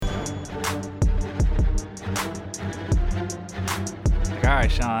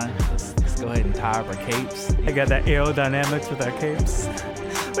right, Sean. Let's go ahead and tie up our capes. I got that aerodynamics with our capes.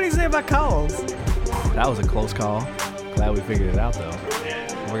 What do you say about cowls? That was a close call. Glad we figured it out, though.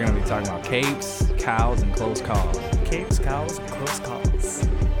 We're going to be talking about capes, cows, and close calls. Capes, cowls, and close calls.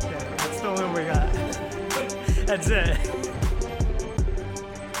 Yeah, that's the only one we got. That's it.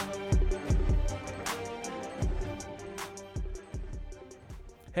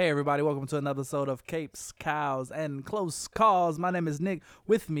 Hey everybody, welcome to another episode of Capes, Cows, and Close Calls. My name is Nick.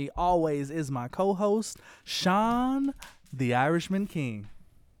 With me always is my co-host, Sean, the Irishman King.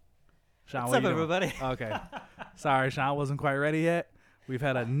 Sean, What's what up, you doing? everybody? Okay. Sorry, Sean wasn't quite ready yet. We've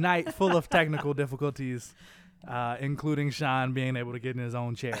had a night full of technical difficulties, including Sean being able to get in his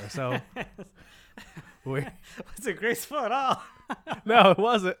own chair. So, Was it graceful at all? no, it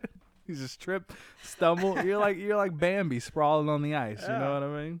wasn't. He just tripped, stumbled. You're like Bambi sprawling on the ice. You know what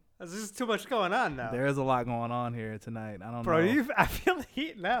I mean? There's just too much going on now. There's a lot going on here tonight. I don't Bro, know. I feel the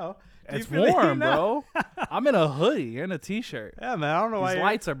heat now. Do you It's feel the heat warm, now? bro. I'm in a hoodie and a t-shirt. Yeah, man. I don't know why These you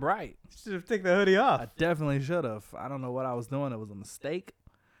lights are bright. should have taken the hoodie off. I definitely should have. I don't know what I was doing. It was a mistake.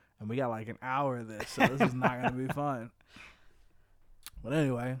 And we got like an hour of this, so this is not going to be fun. But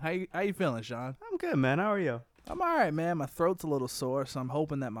anyway, how you feeling, Sean? I'm good, man. How are you? I'm all right, man. My throat's a little sore, so I'm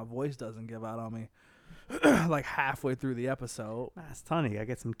hoping that my voice doesn't give out on me like halfway through the episode. It's funny. I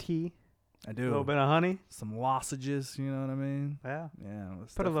get some tea, I a do. little bit of honey. Some lozenges, you know what I mean? Yeah. Yeah.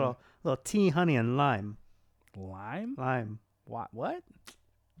 It's Put a definitely- little tea, honey, and lime. Lime? Lime. What?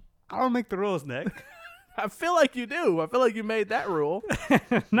 I don't make the rules, Nick. I feel like you do. I feel like you made that rule. No,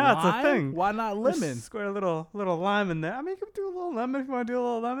 it's a Lime? thing. Why not lemon? Just squirt a little lime in there. I mean, you can do a little lemon if you want to do a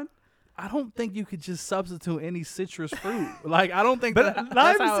little lemon. I don't think you could just substitute any citrus fruit. Like, I don't think But that's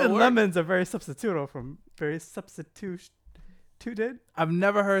limes how it and works. lemons are very substituted. I've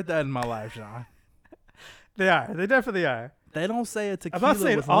never heard that in my life, Sean. They are. They definitely are. They don't say a I'm tequila not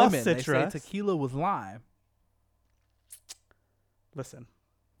saying with all lemon. They citrus. say tequila with lime. Listen.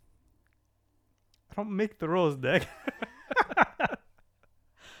 I don't make the rules, Nick.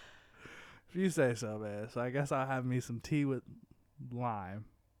 If you say so, man. So I guess I'll have me some tea with lime.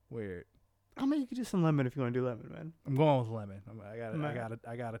 Weird. I mean, you could do some lemon if you want to do lemon, man. I'm going with lemon. Man.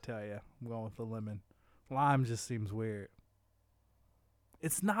 I gotta tell you, I'm going with the lemon. Lime just seems weird.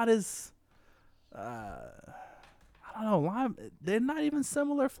 It's not as, I don't know. Lime. They're not even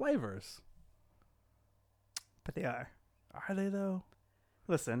similar flavors. But they are. Are they though?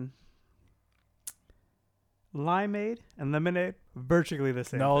 Listen. Limeade and lemonade, virtually the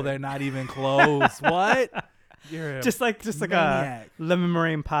same. No, thing. they're not even close. What? You're a just like a maniac. lemon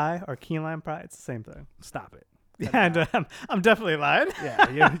meringue pie or key lime pie. It's the same thing. Stop it. Yeah, and, I'm definitely lying.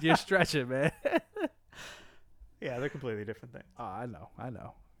 Yeah, you're stretching, man. Yeah, they're completely different things. Oh, I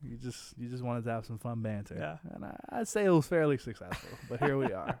know. You just wanted to have some fun banter. Yeah. And I'd say it was fairly successful, but here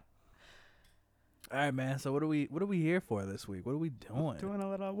we are. All right, man. So what are we here for this week? What are we doing? Doing a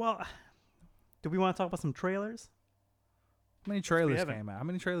little. Well, do we want to talk about some trailers? How many trailers haven't. came out? How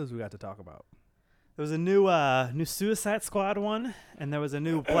many trailers we got to talk about? There was a new Suicide Squad one, and there was a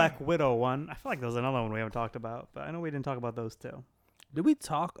new Black Widow one. I feel like there was another one we haven't talked about, but I know we didn't talk about those two. Did we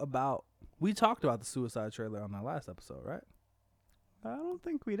talk about? We talked about the Suicide trailer on our last episode, right? I don't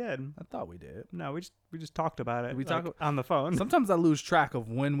think we did. I thought we did. No, we just talked about it. We like, talk- on the phone. Sometimes I lose track of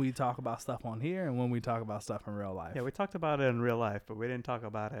when we talk about stuff on here and when we talk about stuff in real life. Yeah, we talked about it in real life, but we didn't talk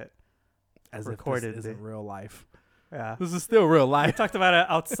about it. As recorded if this isn't it. real life. Yeah, This is still real we life. talked about it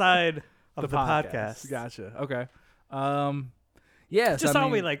outside of the podcast. Gotcha. Okay. Yes. Just I how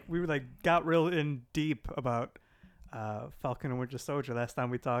mean, we got real in deep about Falcon and Winter Soldier last time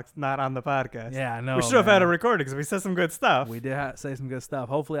we talked, not on the podcast. Yeah, I know. we should have had a man. recording because we said some good stuff. We did say some good stuff.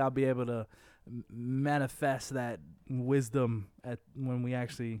 Hopefully, I'll be able to manifest that wisdom when we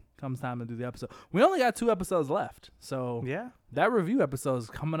actually comes time to do the episode. We only got 2 episodes left, so Yeah. that review episode is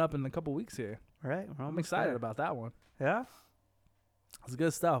coming up in a couple weeks here. All right. I'm excited about that one. Yeah. It's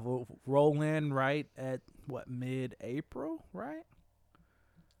good stuff. We'll roll in right at mid-April, right?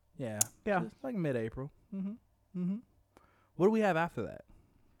 Yeah. Yeah. Just like mid-April. What do we have after that?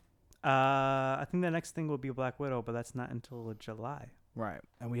 I think the next thing will be Black Widow, but that's not until July. Right.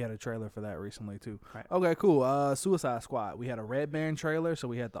 And we had a trailer for that recently too. Right. Okay, cool. Suicide Squad. We had a Red Band trailer, so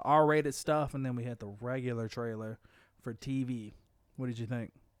we had the R-rated stuff, and then we had the regular trailer for TV. What did you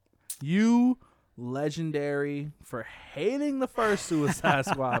think? You legendary for hating the first Suicide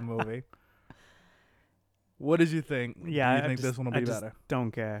Squad movie. What did you think? Yeah, Do you I think just- this one will I be just better?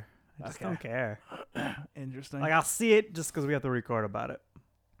 Don't care. I just Okay. don't care. Interesting. Like, I'll see it just because we have to record about it.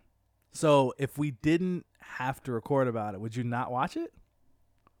 So if we didn't have to record about it, would you not watch it?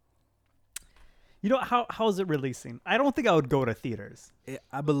 You know how is it releasing? I don't think I would go to theaters.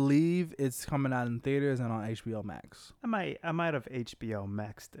 I believe it's coming out in theaters and on HBO Max. I might have HBO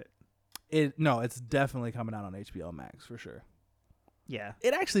Maxed it. No, it's definitely coming out on HBO Max for sure. Yeah,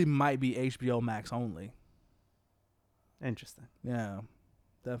 It actually might be HBO Max only. interesting. Yeah,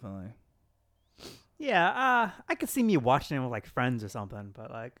 definitely. Yeah, I could see me watching it with like friends or something, but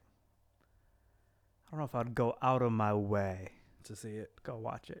like, I don't know if I'd go out of my way To see it. to go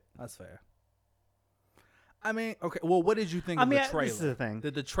watch it. That's fair. I mean, okay. Well, what did you think I of mean, the trailer? this is the thing.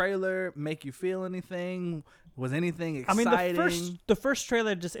 Did the trailer make you feel anything? Was anything I exciting? mean, the first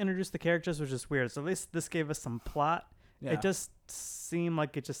trailer just introduced the characters, which is weird. So at least this gave us some plot. Yeah. It just seemed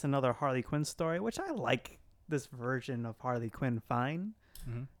like it's just another Harley Quinn story, which I like this version of Harley Quinn fine.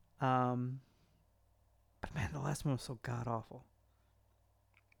 Mhm. But man, the last one was so god awful.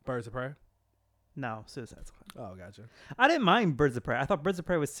 Birds of Prey. No, Suicide Squad. Oh, gotcha. I didn't mind Birds of Prey. I thought Birds of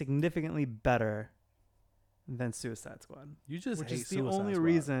Prey was significantly better than Suicide Squad, You just which hate is the Suicide only Squad.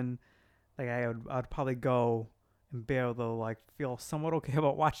 reason like I'd probably go and be able to like feel somewhat okay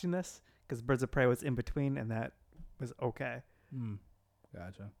about watching this because Birds of Prey was in between and that was okay.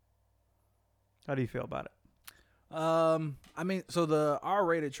 Gotcha. How do you feel about it? I mean, so the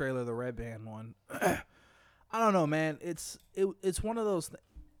R-rated trailer, the Red Band one, I don't know, man. It's one of those.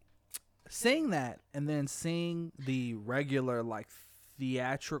 Seeing that and then seeing the regular like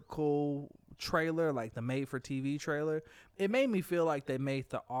theatrical trailer, like the made-for-TV trailer, it made me feel like they made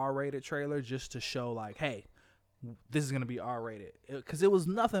the R-rated trailer just to show like, hey, this is gonna be R-rated, because it was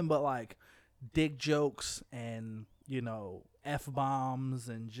nothing but like dick jokes and F-bombs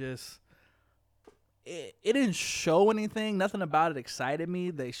and just. It didn't show anything. Nothing about it excited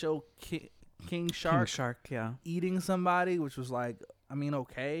me. They show King Shark Yeah. eating somebody, which was like, I mean,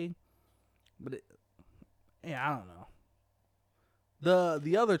 okay, but I don't know.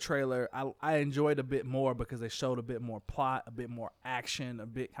 The other trailer I enjoyed a bit more because they showed a bit more plot, a bit more action, a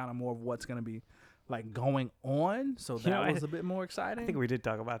bit kind of more of what's gonna be like going on. So that was a bit more exciting. I think we did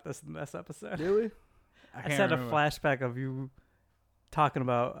talk about this in this episode. Did we? I can't said remember. a flashback of you talking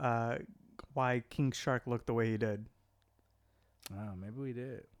about why King Shark looked the way he did. Oh, maybe we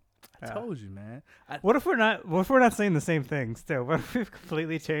did. I Yeah. told you, man. What if we're not saying the same things too? What if we've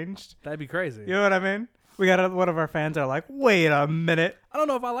completely changed? That'd be crazy. You know what I mean? We got one of our fans are like, wait a minute. I don't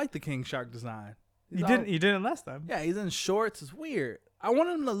know if I like the King Shark design. You didn't last time. Yeah, he's in shorts. It's weird. I want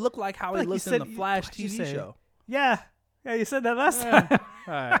him to look like how he Like you looked in said- the Flash what'd you TV say? show. Yeah, you said that last Yeah. time.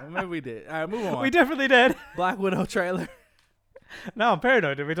 All right, well, maybe we did. All right, move on. We definitely did. Black Widow trailer. No, I'm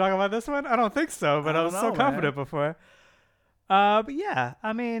paranoid. Did we talk about this one? I don't think so, but I I don't was so know, confident before. But yeah,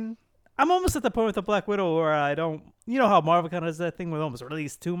 I mean, I'm almost at the point with the Black Widow where I don't. You know how Marvel kind of does that thing with almost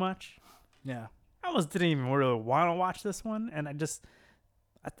release too much. Yeah. I almost didn't even really want to watch this one, and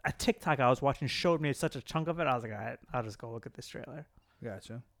a TikTok I was watching showed me such a chunk of it. I was like, all right, I'll just go look at this trailer.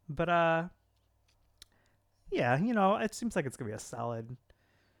 Gotcha. But yeah, it seems like it's gonna be a solid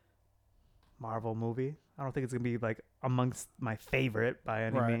Marvel movie. I don't think it's gonna be like amongst my favorite by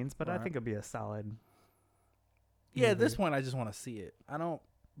any Right, means, but I right. think it'll be a solid. Yeah, at this movie. point, I just want to see it. I'm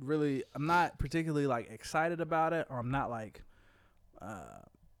not particularly like excited about it, or I'm not like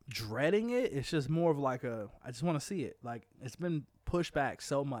dreading it. It's just more of like I just want to see it. Like, it's been pushed back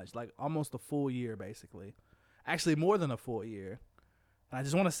so much, like almost a full year, basically. Actually, more than a full year. And I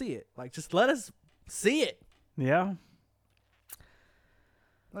just want to see it. Like, just let us see it. Yeah,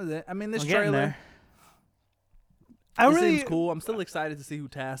 That's it. I mean, this I'm getting trailer, there. I it really seems cool. I'm still excited to see who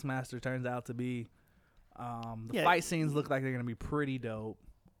Taskmaster turns out to be. The Yeah. fight scenes look like they're gonna be pretty dope.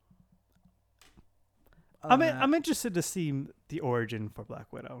 I'm interested to see the origin for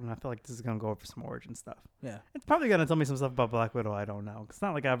Black Widow, and I feel like this is gonna go over some origin stuff. Yeah, It's probably gonna tell me some stuff about Black Widow I don't know. It's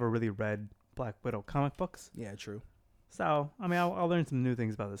not like I ever really read Black Widow comic books, yeah, true. so I mean, I'll learn some new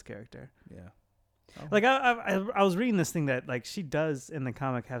things about this character. Yeah, Like I was reading this thing that like she does in the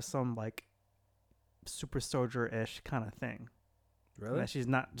comic have some like super soldier-ish kind of thing. really. That she's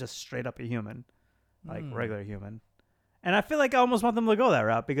not just straight up a human, like Hmm. regular human. And I feel like I almost want them to go that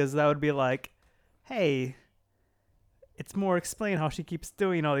route because that would be like, hey, it's more explain how she keeps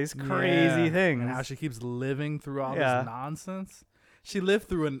doing all these crazy Yeah, things. and how she keeps living through all Yeah. this nonsense. She lived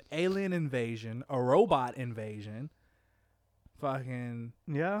through an alien invasion, a robot invasion, fucking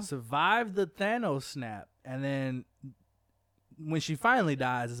yeah. survived the Thanos snap, and then when she finally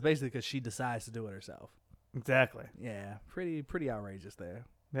dies, it's basically because she decides to do it herself. Exactly. Yeah, pretty outrageous there.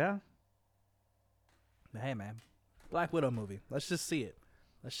 Yeah. But hey, man, Black Widow movie. Let's just see it.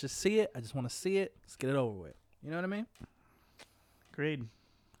 Let's just see it. I just want to see it. Let's get it over with. You know what I mean? Agreed.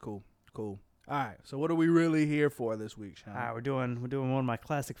 Cool. All right. So what are we really here for this week, Sean? All right, we're doing one of my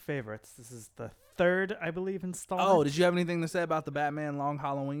classic favorites. This is the third, I believe, installment. Oh, did you have anything to say about the Batman Long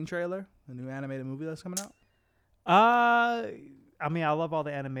Halloween trailer, the new animated movie that's coming out? I mean, I love all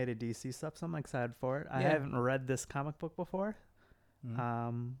the animated DC stuff, so I'm excited for it. I Yeah. haven't read this comic book before,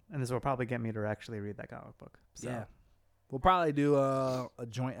 Mhm. and this will probably get me to actually read that comic book. So, Yeah. We'll probably do a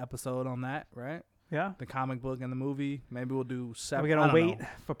joint episode on that, right? yeah. The comic book and the movie. Maybe we'll do Are separate. we gonna wait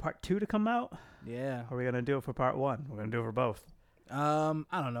for part 2 to come out? Yeah. Or are we gonna do it for part 1? We're gonna do it for both. I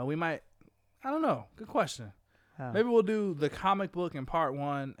don't know. We might. I don't know. Good question. Yeah. Maybe we'll do the comic book in part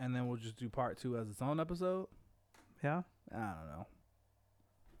 1, and then we'll just do part 2 as its own episode. Yeah. I don't know.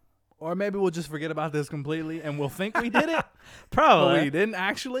 Or maybe we'll just forget about this completely, and we'll think we did it, but Probably. we didn't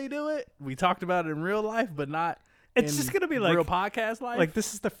actually do it. We talked about it in real life, but not. It's in just gonna be like real podcast life. Like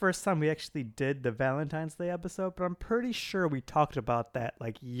this is the first time we actually did the Valentine's Day episode, but I'm pretty sure we talked about that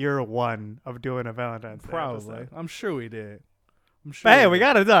like year 1 of doing a Valentine's Day Probably. episode. I'm sure we did. I'm sure. But hey, we we did.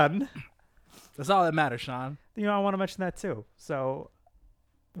 got it done. That's all that matters, Sean. You know, I want to mention that too. So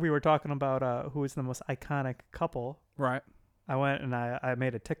we were talking about who is the most iconic couple. Right. I went and I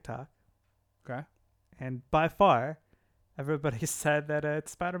made a TikTok, Okay. and by far, everybody said that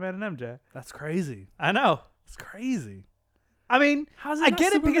it's Spider-Man and MJ. That's crazy. I know. That's crazy. I mean, How's I not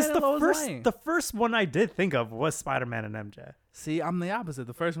get it because Superman and Lois Lane? the first one I did think of was Spider-Man and MJ. See, I'm the opposite.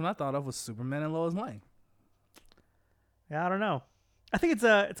 The first one I thought of was Superman and Lois Lane. Yeah, I don't know. I think it's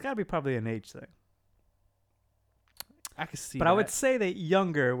got to be probably an age thing. I could see. But that. I would say that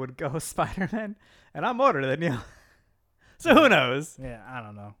younger would go Spider-Man, and I'm older than you. So who knows? Yeah, I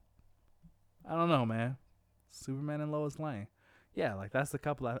don't know. I don't know, man. Superman and Lois Lane. Yeah, like that's the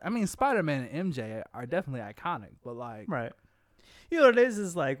couple. I mean, Spider-Man and MJ are definitely iconic, but like, Right. You know what it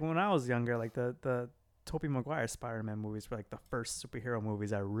is like when I was younger, like the Tobey Maguire Spider-Man movies were like the first superhero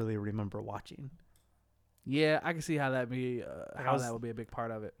movies I really remember watching. yeah, I can see how that be. Like, How that would be a big part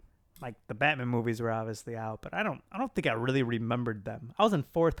of it. Like the Batman movies were obviously out, but I don't think I really remembered them. I was in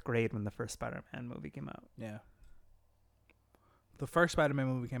 4th grade when the first Spider-Man movie came out. Yeah. The first Spider-Man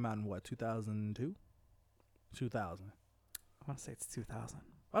movie came out in what, 2002? 2000. I want to say it's 2000.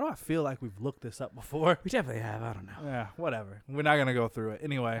 Why do I feel like we've looked this up before? We definitely have. I don't know. Yeah, whatever. We're not gonna go through it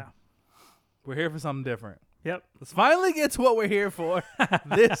anyway. Yeah. We're here for something different. Yep. Let's finally get to what we're here for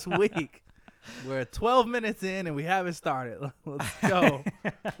this week. We're 12 minutes in and we haven't started. Let's go.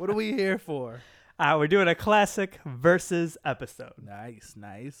 What are we here for? We're doing a classic versus episode. Nice,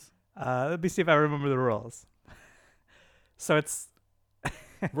 nice. Let me see if I remember the rules. So it's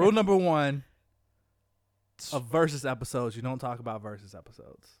Rule number 1 of versus episodes: you don't talk about versus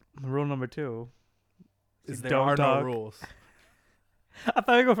episodes. rule number 2. Is You there are don't no rules. I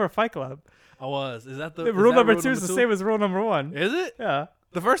thought we go for a Fight Club. Is that the Rule is that number rule 2 is the same as rule number 1. Is it? Yeah.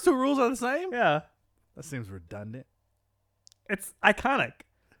 The first 2 rules are the same? Yeah. That seems redundant. It's iconic.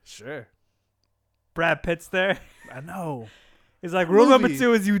 Sure. Brad Pitt's there. I know. He's like, rule number Movie.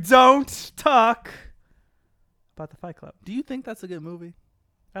 2 is you don't talk about the Fight Club. Do you think that's a good movie?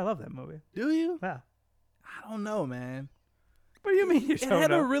 I love that movie. Do you? Yeah. I don't know, man. What do you mean you It don't had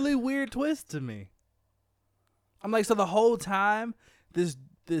know? a really weird twist to me. I'm like, so the whole time, this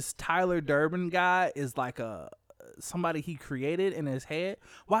Tyler Durden guy is like somebody he created in his head.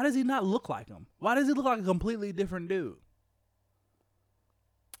 Why does he not look like him? Why does he look like a completely different dude?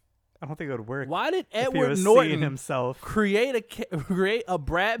 I don't think it would work. Why did if he Edward was Norton seeing himself? create a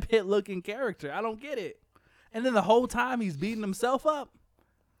Brad Pitt looking character? I don't get it. And then the whole time he's beating himself up,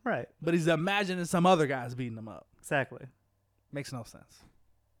 Right. but he's imagining some other guys beating him up. Exactly. Makes no sense.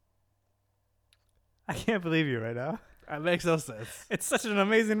 I can't believe you right now. It makes no sense. It's such an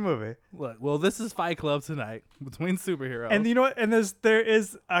amazing movie. Look, well, this is Fight Club tonight between superheroes. And you know what? And there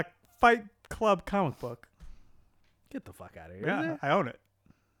is a Fight Club comic book. Get the fuck out of here. Yeah, Is there? I own it.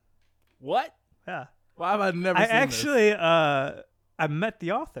 What? Yeah. Why have I never I seen this? actually I met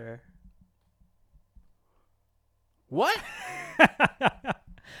the author. What?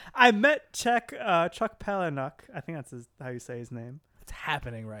 I met Chuck Palahniuk. I think that's how you say his name. What's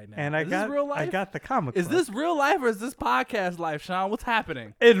happening right now? And is this real life? I got the comic Is book. this real life or is this podcast life, Sean? What's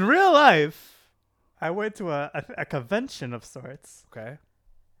happening? In real life, I went to a convention of sorts Okay.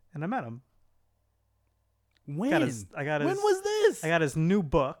 and I met him. When? When was this? I got his new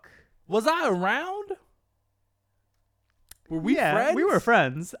book. Was I around? Were we friends? we were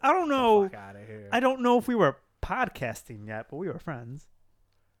friends. I don't know. Fuck out of here. I don't know if we were podcasting yet, but we were friends.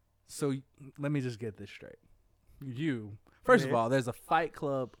 So let me just get this straight. First of Yeah. all, there's a Fight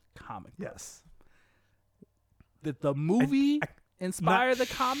Club comic book. Yes. Did the movie inspire not the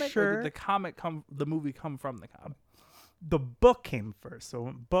comic, or sure. did the movie come from the comic? the book came first.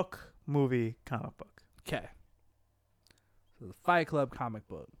 So book, movie, comic book. Okay. So the Fight Club comic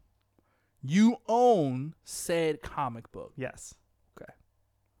book. You own said comic book. Yes. Okay.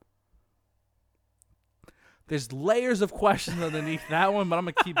 There's layers of questions underneath that one, but I'm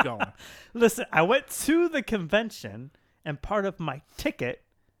going to keep going. Listen, I went to the convention, and part of my ticket,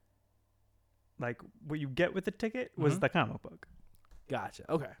 like what you get with the ticket, was the comic book. Gotcha.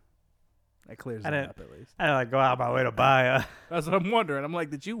 Okay. That clears I that didn't- up at least. I didn't like go out my way to buy a. That's what I'm wondering. I'm like,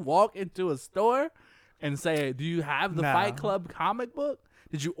 did you walk into a store and say, do you have the No. Fight Club comic book?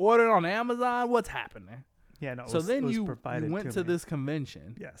 Did you order it on Amazon? What's happening? Yeah, no. So then you provided went to me. this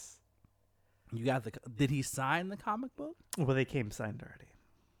convention. Yes. You got the. Did he sign the comic book? Well, they came signed already.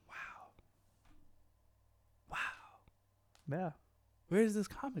 Yeah. Where is this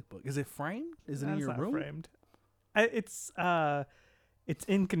comic book? Is it framed? Is it in It's your not room? framed. It's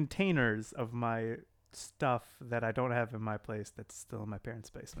in containers of my stuff that I don't have in my place. That's still in my parents'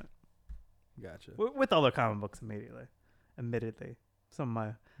 basement. Gotcha. With other comic books, admittedly, some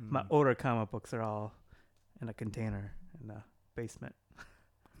of my older comic books are all in a container in the basement.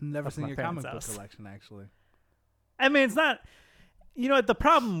 Never of seen my your parents' comic book house. collection, actually. I mean, it's not. You know, the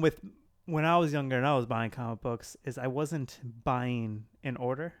problem with when I was younger and I was buying comic books is I wasn't buying in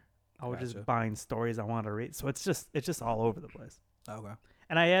order. I was Gotcha. just buying stories I wanted to read. So it's just all over the place. Okay.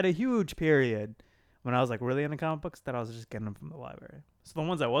 And I had a huge period when I was like really into comic books that I was just getting them from the library. So the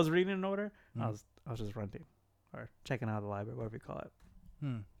ones I was reading in order, I was just renting or checking out of the library, whatever you call it.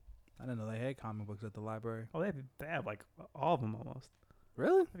 I didn't know they had comic books at the library. Oh, they have like all of them almost.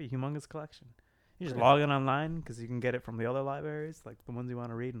 Really? They have a humongous collection. You just Really? log in online because you can get it from the other libraries, like the ones you want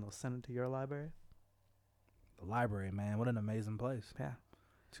to read, and they'll send it to your library. The library, man. What an amazing place. Yeah,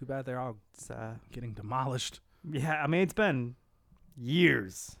 Too bad they're all it's getting demolished. yeah. I mean, it's been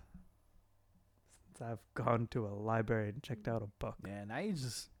years since I've gone to a library and checked out a book. Yeah, now you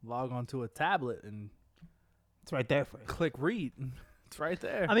just log onto a tablet and It's right there for you. click read. It's right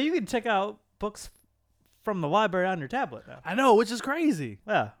there. I mean, you can check out books from the library on your tablet now. I know, which is crazy.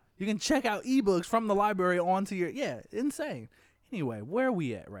 Yeah. You can check out ebooks from the library onto your insane. Anyway, where are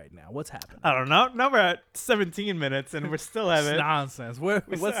we at right now? What's happening? I don't know. Now we're at 17 minutes and we're still It's having. nonsense. All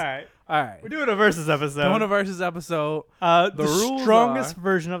What's right. all right? We're doing a versus episode. Doing a versus episode. the rules strongest are-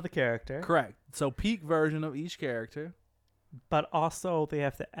 version of the character, Correct. So peak version of each character. but also they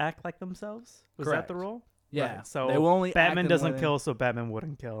have to act like themselves. Was Correct. that the rule? Yeah. Right, so they will only act Batman in doesn't way- kill, so Batman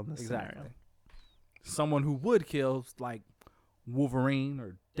wouldn't kill in this Exactly. scenario. Someone who would kill, like Wolverine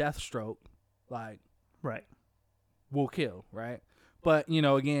or Deathstroke, like Right. will kill, right? But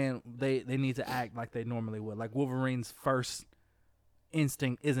again, they need to act like they normally would. Like Wolverine's first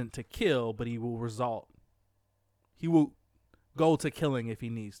instinct isn't to kill, but he will go to killing if he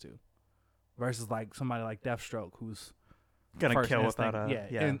needs to. Versus like somebody like Deathstroke who's Gonna first kill instinct, without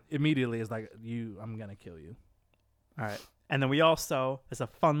a. and immediately is like I'm gonna kill you. All right. And then we also, as a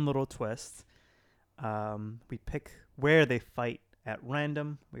fun little twist, we pick where they fight at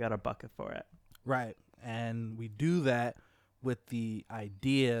random. We got a bucket for it. Right. And we do that with the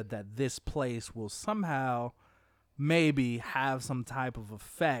idea that this place will somehow maybe have some type of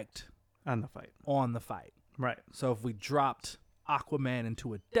effect On the fight. on the fight. Right. So if we dropped Aquaman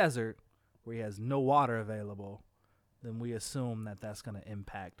into a desert where he has no water available, then we assume that that's going to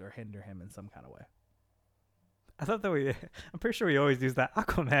impact or hinder him in some kind of way. I thought that I'm pretty sure we always use that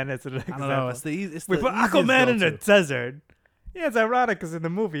Aquaman as an example. I don't know. It's the we put easiest Aquaman in the go-to. desert. Yeah, it's ironic because in the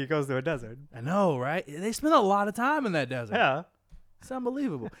movie he goes to a desert. I know, right? They spend a lot of time in that desert. Yeah. It's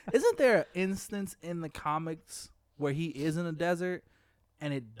unbelievable. Isn't there an instance in the comics where he is in a desert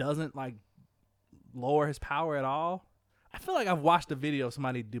and it doesn't like lower his power at all? I feel like I've watched a video of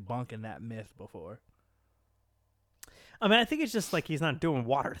somebody debunking that myth before. I mean, I think it's just like he's not doing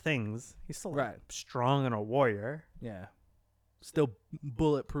water things. He's still like, Right. strong and a warrior. Yeah. Still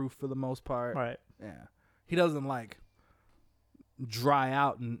bulletproof for the most part. Right. Yeah. He doesn't like dry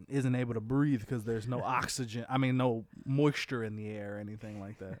out and isn't able to breathe because there's no oxygen. I mean, no moisture in the air or anything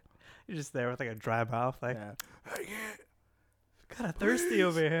like that. You're just there with like a dry mouth, like Yeah. kind of thirsty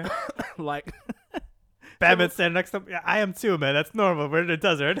over here. Like, Batman's standing next to him. Yeah, I am too, man. That's normal. We're in the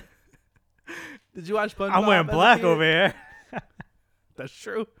desert. did you watch SpongeBob? I'm wearing as a black kid? over here. That's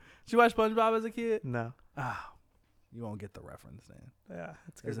true. Did you watch SpongeBob as a kid? No. Ah, you won't get the reference then. Yeah,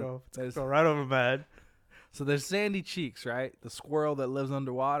 it's There's gonna a- go. It's there's- gonna go right over my head. So there's Sandy Cheeks, right? The squirrel that lives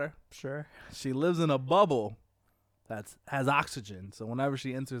underwater. Sure. She lives in a bubble that has oxygen. So whenever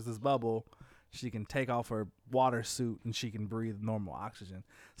she enters this bubble, she can take off her water suit and she can breathe normal oxygen.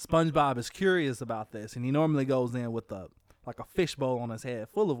 SpongeBob is curious about this, and he normally goes in with a like a fishbowl on his head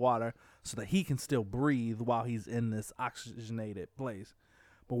full of water so that he can still breathe while he's in this oxygenated place.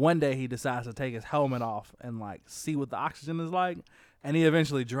 But one day he decides to take his helmet off and like see what the oxygen is like, and he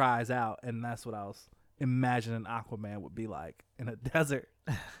eventually dries out, and that's what I was imagining Aquaman would be like in a desert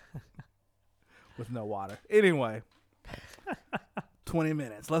with no water. Anyway, 20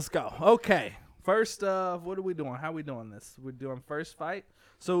 minutes. Let's go. Okay. First, what are we doing? How are we doing this? We're doing first fight.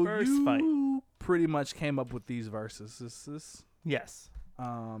 So First fight. pretty much came up with these verses. This Yes.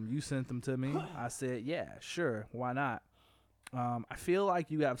 you sent them to me. I said, yeah, sure, why not? I feel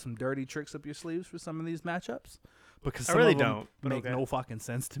like you have some dirty tricks up your sleeves for some of these matchups because I some really of them don't, but make okay. no fucking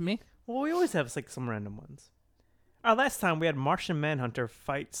sense to me. Well, we always have like some random ones. Last time we had Martian Manhunter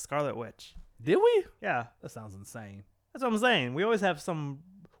fight Scarlet Witch. Did we? Yeah, That sounds insane. that's what I'm saying. We always have some.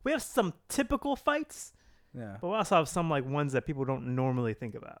 We have some typical fights, Yeah. but we also have some like ones that people don't normally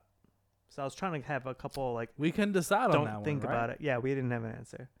think about. So I was trying to have a couple like We can decide on that don't think one, right? about it. Yeah, we didn't have an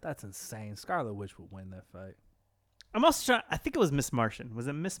answer. That's insane. Scarlet Witch would win that fight. I'm also trying. I think it was Miss Martian. Was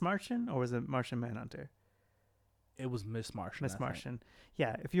it Miss Martian or was it Martian Manhunter? It was Miss Martian. Miss I think. Martian.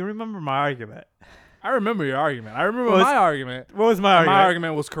 Yeah, if you remember my argument. I remember your argument. I remember What was- my argument. What was my And argument? my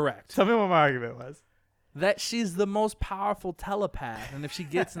argument was correct. Tell me what my argument was. That she's the most powerful telepath, and if she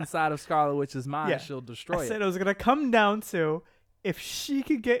gets inside of Scarlet Witch's mind, Yeah. she'll destroy I said it. it was gonna come down to if she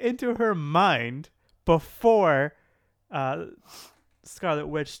could get into her mind before Scarlet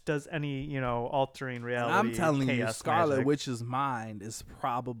Witch does any, altering And reality. I'm telling you, chaos Scarlet magic. Witch's mind is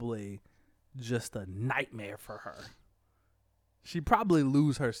probably just a nightmare for her. She'd probably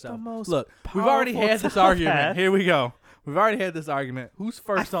lose herself. The most Look, we've already powerful had this telepath. argument. Here we go. We've already had this argument. Who's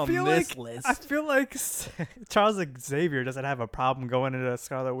first on feel this like- list? I feel like Charles Xavier doesn't have a problem going into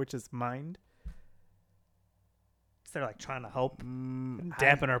Scarlet Witch's mind. Instead of like trying to help and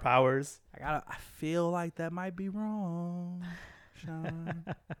dampen her powers. I feel like that might be wrong, Sean.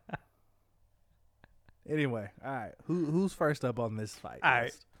 Anyway, all right. Who's first up on this fight? All right,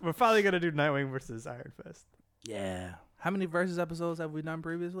 list? we're probably gonna do Nightwing versus Iron Fist. Yeah. How many versus episodes have we done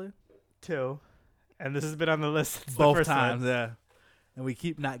previously? 2, and this has been on the list since the Both first times, one. yeah. And we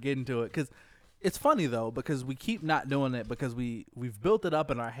keep not getting to it because it's funny though because we keep not doing it because we've built it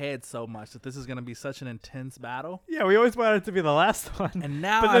up in our head so much that this is going to be such an intense battle. Yeah, we always wanted it to be the last one. And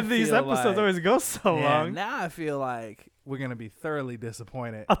now, But then these feel episodes like, always go so yeah, long. now I feel like we're going to be thoroughly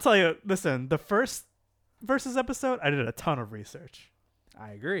disappointed. I'll tell you, listen, the first versus episode, I did a ton of research.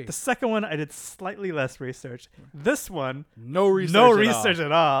 I agree. The second one, I did slightly less research. This one, No research. no at research all.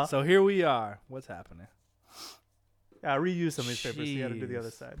 at all. So here we are. What's happening? Reuse some of these papers. So you got to do the Jeez. other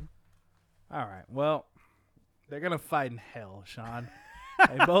side. All right. Well, they're gonna fight in hell, Sean.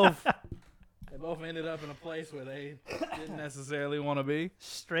 They both ended up in a place where they didn't necessarily want to be.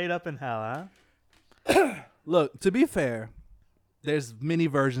 Straight up in hell, huh? Look, to be fair, there's many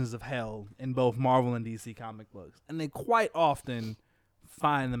versions of hell in both Marvel and DC comic books, and they quite often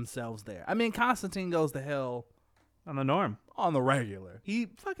find themselves there. I mean, Constantine goes to hell On the norm. on the regular. He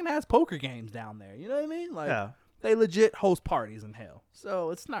fucking has poker games down there. You know what I mean? Like, Yeah. they legit host parties in hell. So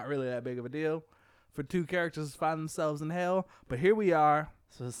it's not really that big of a deal for two characters to find themselves in hell. But here we are.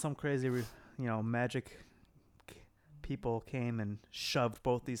 So some crazy, magic people came and shoved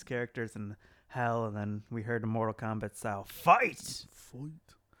both these characters in hell, and then we heard a Mortal Kombat style fight. All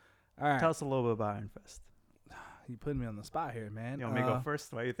right. Tell us a little bit about Iron Fist. You putting me on the spot here, man. You want me to go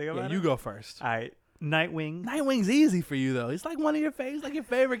first? What do you think Yeah, about it? you go first. All right. Nightwing. Nightwing's easy for you, though. He's like one of your faves, like your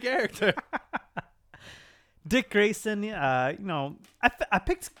favorite character. Dick Grayson. I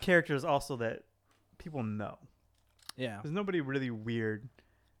picked characters also that people know. Yeah. There's nobody really weird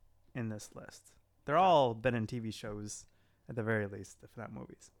in this list. They're all been in TV shows at the very least, if not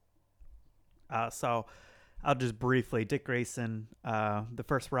movies. So I'll just briefly. Dick Grayson, the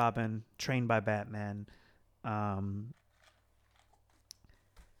first Robin, trained by Batman.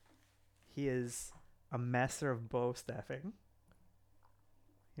 He is a master of bow staffing.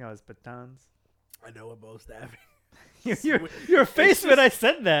 His batons. I know what bow staffing. Your face when I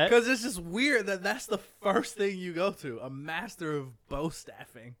said that. Because it's just weird that that's the first thing you go to. A master of bow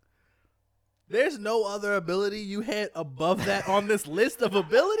staffing. There's no other ability you had above that on this list of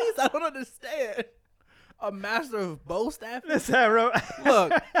abilities? I don't understand. A master of bow staffing? This I wrote.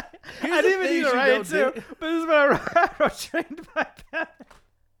 Look, here's I the didn't even things need you to write it don't too. do. But this is what I wrote. I wrote trained by Batman.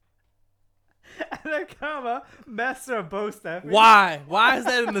 And then comma, master of bow staffing. Why? Why is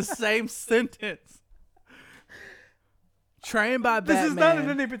that in the same sentence? Trained by This Batman. is not in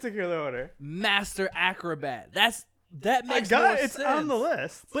any particular order. Master acrobat. That I makes got more it. It's sense. on the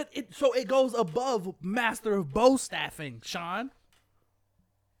list. But it goes above master of bow staffing, Sean.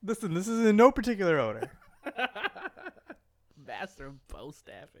 Listen, this is in no particular order. Master of bow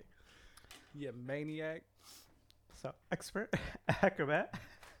staffing. You maniac. So expert acrobat.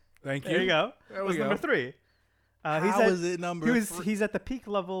 Thank There you go. There was we go. number 3. How is it number three? He's at the peak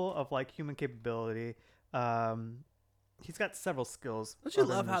level of like human capability. He's got several skills. Don't you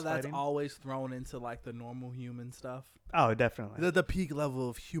other love than how his that's fighting. always thrown into like the normal human stuff? Oh, definitely. The peak level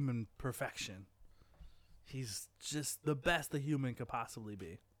of human perfection. He's just the best a human could possibly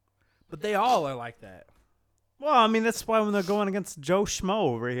be. But they all are like that. Well, I mean, that's why when they're going against Joe Schmo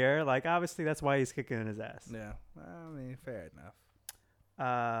over here, like obviously that's why he's kicking in his ass. Yeah. I mean, fair enough.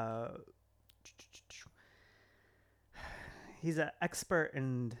 He's an expert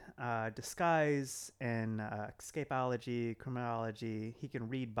in disguise and escapology, criminology. He can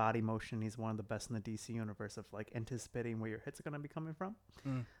read body motion. He's one of the best in the DC universe of like anticipating where your hits are going to be coming from.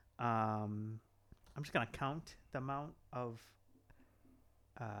 I'm just going to count the amount of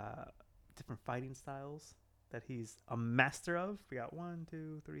different fighting styles that he's a master of. We got 1,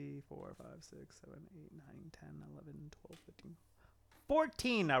 2, 3, 4, 5, 6, 7, 8, 9, 10, 11, 12, 15,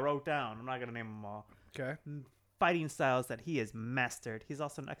 14 I wrote down. I'm not going to name them all. Okay. Fighting styles that he has mastered. He's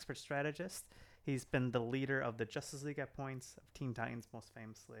also an expert strategist. He's been the leader of the Justice League at points, of Teen Titans most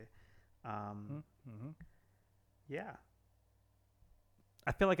famously. Yeah.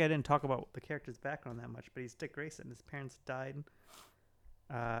 I feel like I didn't talk about the character's background that much, but he's Dick Grayson. His parents died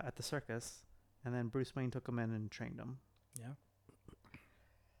at the circus, and then Bruce Wayne took him in and trained him. Yeah.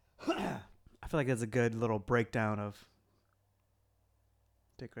 I feel like that's a good little breakdown of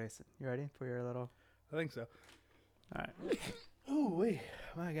Dick Grayson. You ready for your little... I think so. All right. Oh, wait.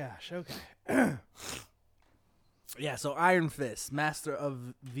 My gosh. Okay. Yeah, so Iron Fist, master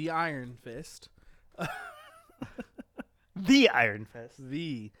of the Iron Fist. The Iron Fist.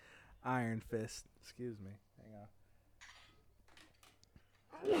 The Iron Fist. Excuse me.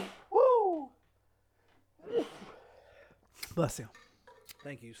 Hang on. Woo! Bless you.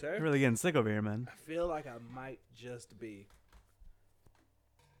 Thank you, sir. You're really getting sick over here, man. I feel like I might just be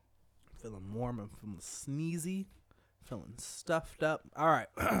feeling warm. I'm feeling sneezy. Feeling stuffed up. All right.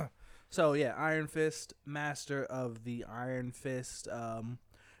 So, yeah, Iron Fist, master of the Iron Fist.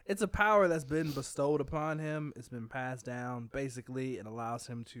 It's a power that's been bestowed upon him. It's been passed down. Basically, it allows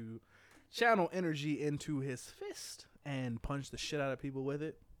him to channel energy into his fist and punch the shit out of people with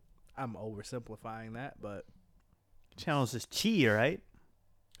it. I'm oversimplifying that, but... Channels his chi, right?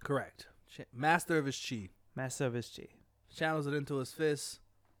 Correct. Master of his chi. Master of his chi. Channels it into his fist,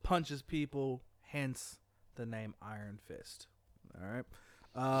 punches people, hence the name Iron Fist. All right.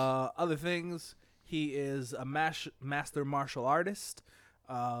 Other things, he is a master martial artist.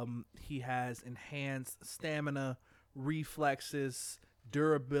 He has enhanced stamina, reflexes,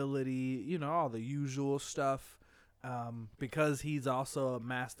 durability, you know, all the usual stuff. Because he's also a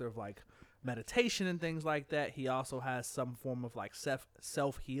master of like meditation and things like that, he also has some form of like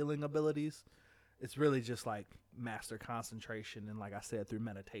self-healing abilities. It's really just like master concentration, and like I said, through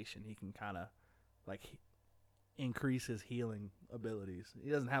meditation he can kind of like increase his healing abilities. He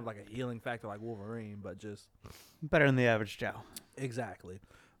doesn't have like a healing factor like Wolverine, but just better than the average Joe. Exactly.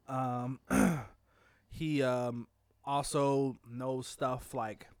 He also knows stuff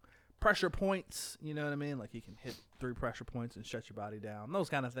like pressure points, you know what I mean? Like he can hit 3 pressure points and shut your body down. Those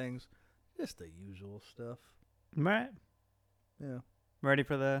kind of things. Just the usual stuff. Right. Yeah. Ready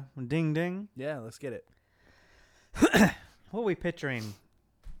for the ding ding? Yeah, let's get it. What are we picturing?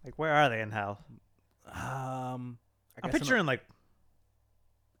 Like, where are they in hell? I'm I'm picturing like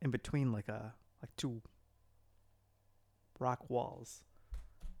in between like 2 rock walls.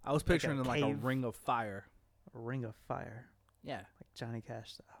 I was picturing a like a cave. ring of fire. A ring of fire. Yeah. Like Johnny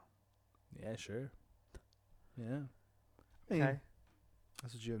Cash style. Yeah, sure. Yeah. I mean, Okay.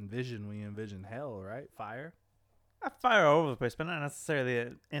 that's what you envision when you envision hell, right? Fire. Fire all over the place, but not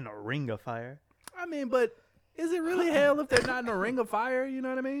necessarily in a ring of fire. I mean, but is it really hell if they're not in a ring of fire? You know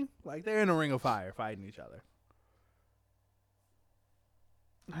what I mean? Like, they're in a ring of fire fighting each other.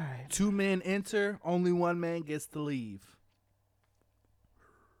 All right. 2 men enter, only 1 man gets to leave.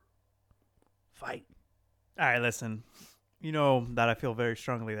 Fight. All right, listen. You know that I feel very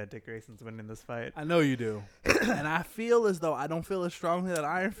strongly that Dick Grayson's winning this fight. I know you do. And I feel as though I don't feel as strongly that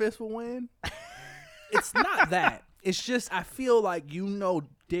Iron Fist will win. It's not that. It's just I feel like you know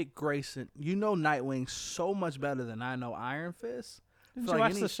Dick Grayson, you know Nightwing so much better than I know Iron Fist. Did feel you like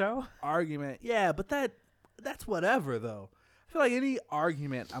watch any the show? Argument. Yeah, but that's whatever though. I feel like any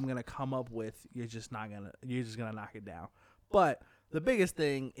argument I'm gonna come up with, you're just gonna knock it down. But the biggest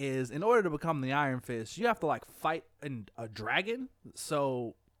thing is, in order to become the Iron Fist, you have to like fight a dragon.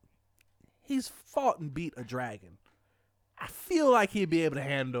 So he's fought and beat a dragon. I feel like he'd be able to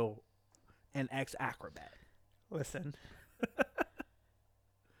handle an ex-acrobat. Listen,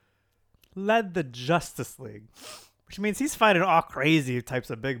 led the Justice League, which means he's fighting all crazy types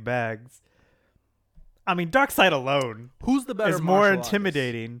of big bags. I mean, Darkseid alone Who's the better is more martial artist?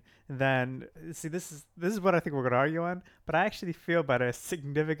 intimidating than. See, this is what I think we're gonna argue on, but I actually feel by a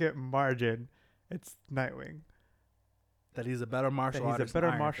significant margin, it's Nightwing. That he's a better That martial he's artist. a better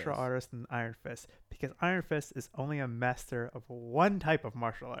than Iron martial Fist. artist than Iron Fist, because Iron Fist is only a master of one type of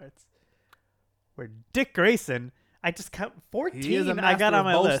martial arts. Where Dick Grayson, I just count He is a 14. I got master on of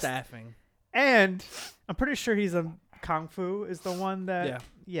my bow list, staffing. and I'm pretty sure he's a Kung Fu is the one that Yeah.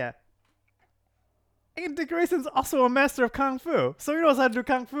 yeah. And Dick Grayson's also a master of Kung Fu, so he knows how to do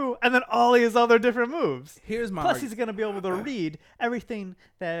Kung Fu, and then all his other different moves. Here's my Plus, argument. he's gonna be able to read everything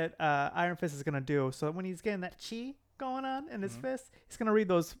that Iron Fist is gonna do. So when he's getting that chi going on in his fist, he's gonna read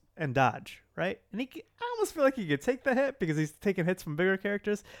those and dodge, right? And I almost feel like he could take the hit because he's taking hits from bigger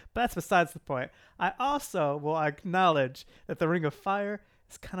characters. But that's besides the point. I also will acknowledge that the Ring of Fire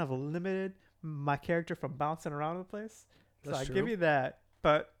is kind of limited my character from bouncing around the place. So That's I true. give you that,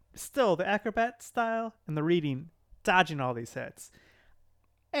 but still the acrobat style and the reading, dodging all these hits,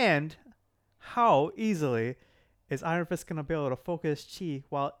 and how easily is Iron Fist gonna be able to focus chi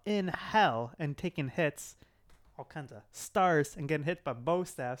while in hell and taking hits, all kinds of stars, and getting hit by bow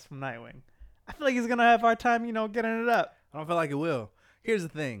staffs from Nightwing? I feel like he's gonna have a hard time, getting it up. I don't feel like it will. Here's the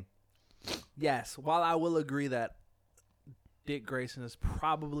thing. Yes, while I will agree that Dick Grayson is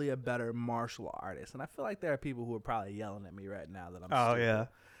probably a better martial artist, and I feel like there are people who are probably yelling at me right now that I'm Oh stupid. yeah,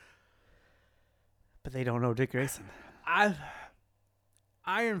 but they don't know Dick Grayson.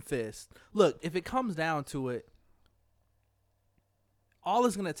 Iron Fist. Look, if it comes down to it, all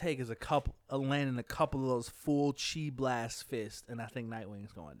it's gonna take is landing a couple of those full chi blast fists, and I think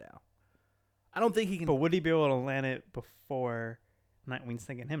Nightwing's going down. I don't think he can. But would he be able to land it before Nightwing's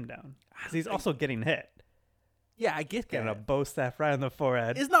taking him down? Because he's also getting hit. Yeah, I get Getting a that. bow staff right on the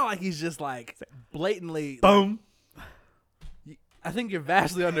forehead. It's not like he's just like blatantly. Boom. I think you're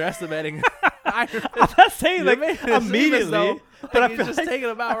vastly underestimating Iron Fist. I'm not saying You're like making it seem as immediately, though, but like, I he's feel just like, taking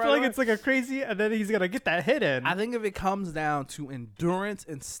about I feel right like away. it's like a crazy, and then he's gonna get that hit in. I think if it comes down to endurance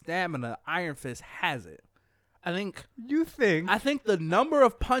and stamina, Iron Fist has it. I think the number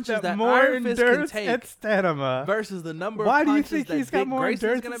of punches that more Iron Fist can endurance and take stamina. versus the number Why of do you punches think that he's got Dick more Grayson's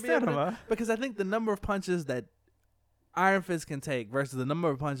endurance gonna and be able to, stamina? because I think the number of punches that Iron Fist can take versus the number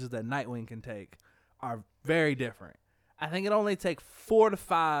of punches that Nightwing can take are very different. I think it only takes 4 to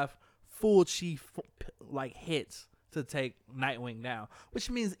 5 full chi like hits to take Nightwing down, which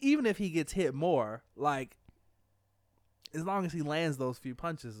means even if he gets hit more, like as long as he lands those few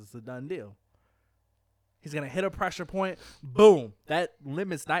punches, it's a done deal. He's gonna hit a pressure point, boom. That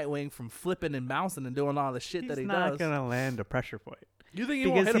limits Nightwing from flipping and bouncing and doing all the shit that he He's not does. gonna land a pressure point You think he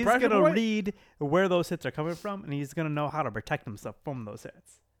won't because hit a he's pressure gonna point? read where those hits are coming from, and he's gonna know how to protect himself from those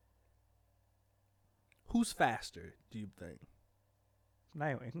hits. Who's faster, do you think?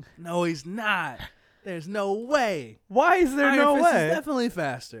 Nightwing. No, he's not. There's no way. Why is there Iron no Fist way? is definitely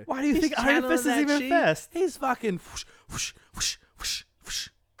faster. Why do you He's think Iron channeling Fist is that even chi. fast? He's fucking whoosh, whoosh, whoosh, whoosh, whoosh.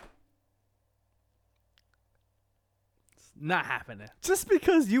 It's not happening. Just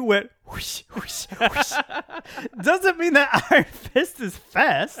because you went whoosh, whoosh, whoosh, doesn't mean that Iron Fist is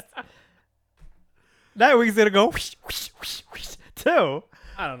fast. Nightwing's gonna go whoosh, whoosh, whoosh, whoosh, too.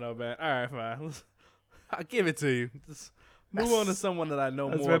 I don't know, man. All right, fine. I'll give it to you. Just move on to someone that I know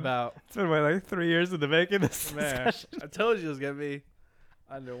That's more been- about. It's been like 3 years in the making. This Man, discussion. I told you it was gonna be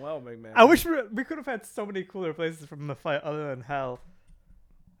underwhelming, man. I wish we could have had so many cooler places from the fight other than hell.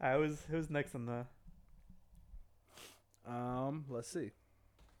 Who's next on the? Let's see.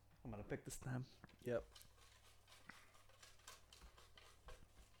 I'm gonna pick this time. Yep.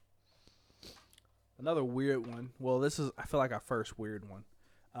 Another weird one. Well, this is, I feel like, our first weird one.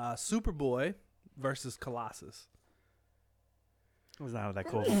 Superboy versus Colossus. It was not that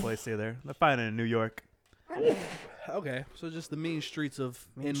cool of a place either. They're fighting in New York. Okay, so just the mean streets of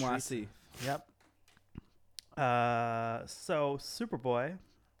Mean NYC. streets. Yep. So Superboy,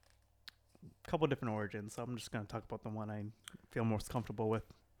 a couple different origins. So I'm just gonna talk about the one I feel most comfortable with.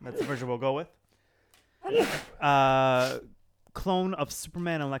 That's the version we'll go with. Clone of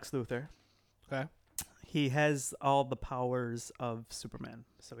Superman and Lex Luthor. Okay. He has all the powers of Superman,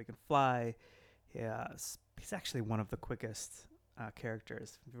 so he can fly. Yeah, he's actually one of the quickest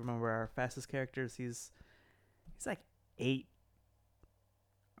characters. If you remember our fastest characters, he's like 8.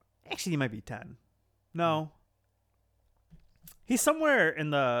 Actually, he might be 10. No, he's somewhere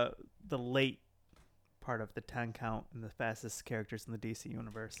in the late part of the 10 count in the fastest characters in the DC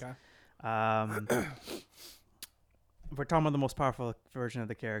universe. Okay. if we're talking about the most powerful version of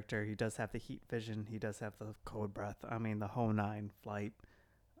the character, he does have the heat vision. He does have the code breath. I mean, the whole nine, flight,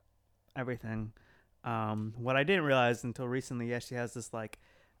 everything. What I didn't realize until recently, he actually has this like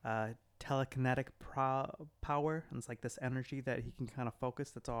telekinetic power. And it's like this energy that he can kind of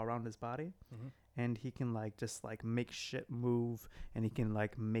focus that's all around his body. Mm-hmm. And he can like just like make shit move, and he can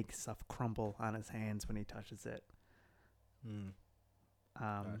like make stuff crumble on his hands when he touches it.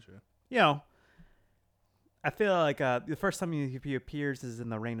 Gotcha. You know, I feel like the first time he appears is in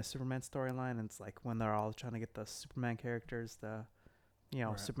the Reign of Superman storyline, and it's like when they're all trying to get the Superman characters.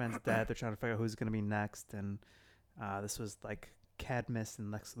 Right. Superman's dead. They're trying to figure out who's gonna be next, and this was like Cadmus and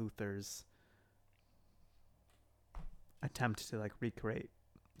Lex Luthor's attempt to like recreate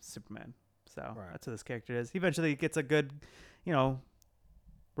Superman. So that's what this character is. He eventually gets a good,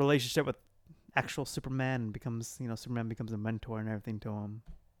 relationship with actual Superman, and becomes, Superman becomes a mentor and everything to him.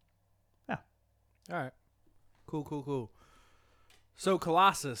 Yeah. All right. Cool. So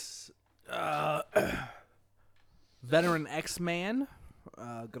Colossus, veteran X-Man,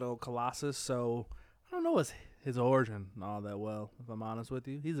 good old Colossus. So I don't know his origin all that well, if I'm honest with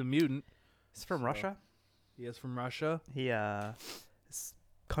you. He's a mutant. He's from Russia. He is from Russia. His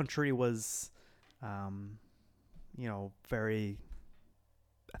country was, very.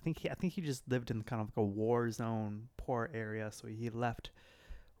 I think he just lived in kind of like a war zone, poor area. So he left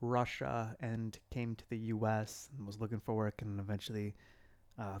Russia and came to the U.S. and was looking for work, and eventually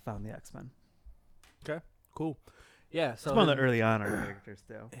found the X-Men. Okay, cool. Yeah, so it's one of the early on characters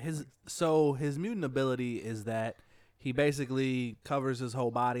too. His mutant ability is that he basically covers his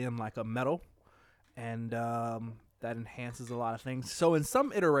whole body in like a metal, and that enhances a lot of things. So in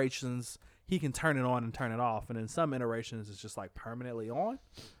some iterations, he can turn it on and turn it off, and in some iterations, it's just like permanently on.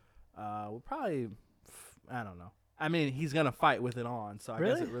 We'll probably, I don't know. I mean, he's gonna fight with it on, so I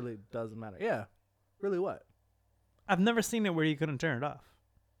guess it really doesn't matter. Yeah, really, what? I've never seen it where you couldn't turn it off.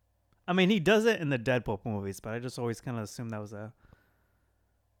 I mean, he does it in the Deadpool movies, but I just always kind of assumed that was a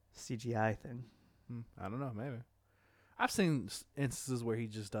CGI thing. I don't know, maybe. I've seen instances where he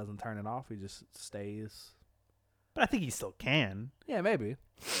just doesn't turn it off; he just stays. But I think he still can. Yeah, maybe.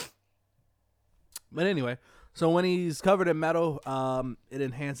 But anyway, so when he's covered in metal, it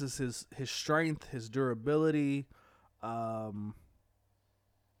enhances his strength, his durability. A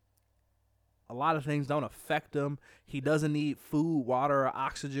lot of things don't affect him. He doesn't need food, water, or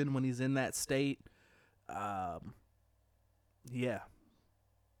oxygen when he's in that state. Yeah.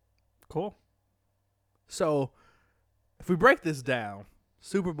 Cool. So if we break this down,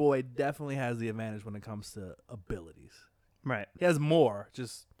 Superboy definitely has the advantage when it comes to abilities. Right. He has more,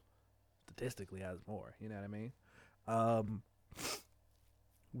 just statistically has more. You know what I mean?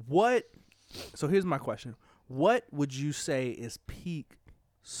 So here's my question. What would you say is peak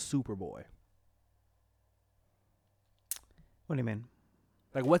Superboy? What do you mean?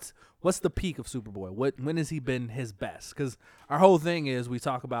 Like, what's the peak of Superboy? When has he been his best? Because our whole thing is we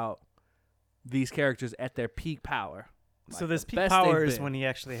talk about these characters at their peak power. So this peak power is when he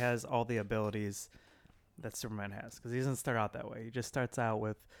actually has all the abilities that Superman has. Because he doesn't start out that way. He just starts out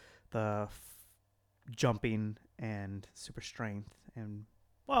with the jumping and super strength. And,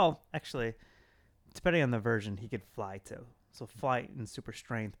 well, actually, depending on the version, he could fly too. So flight and super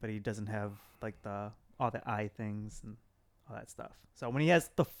strength, but he doesn't have like all the eye things and all that stuff. So when he has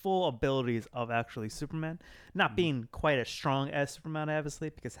the full abilities of actually Superman, not being quite as strong as Superman, obviously,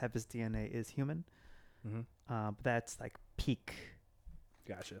 because half his DNA is human. But that's like peak.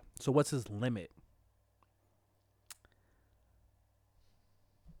 Gotcha. So what's his limit?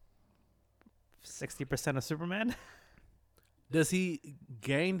 60% of Superman. Does he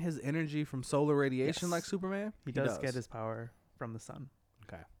gain his energy from solar radiation Yes. like Superman? He does get his power from the sun.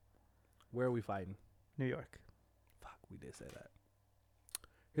 Okay. Where are we fighting? New York. Fuck, we did say that.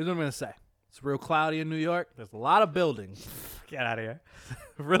 Here's what I'm going to say. It's real cloudy in New York. There's a lot of buildings. Get out of here.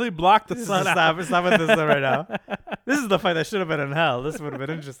 Really block the sun out. Stop with this right now. This is the fight that should have been in hell. This would have been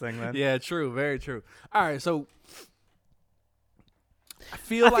interesting, man. Yeah, true. Very true. All right, so I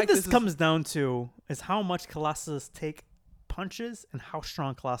think this comes down to is how much Colossus take punches and how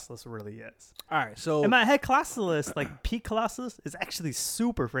strong Colossus really is. All right, so in my head, Colossus, like peak Colossus, is actually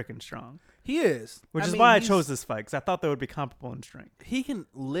super freaking strong. He is. Which is why I chose this fight, because I thought they would be comparable in strength. He can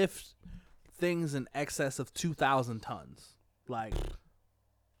lift things in excess of 2,000 tons. Like,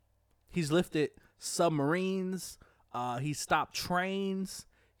 he's lifted submarines. He's stopped trains.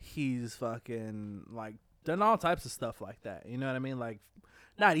 He's fucking, like, done all types of stuff like that. You know what I mean? Like,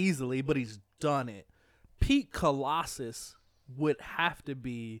 not easily, but he's done it. Peak Colossus would have to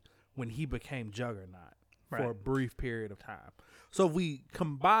be when he became Juggernaut for a brief period of time. So if we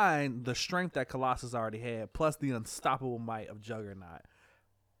combine the strength that Colossus already had plus the unstoppable might of Juggernaut,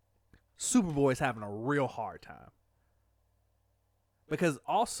 Superboy's having a real hard time. Because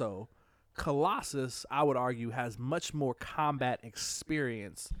also, Colossus, I would argue, has much more combat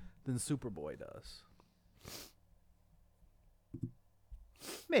experience than Superboy does.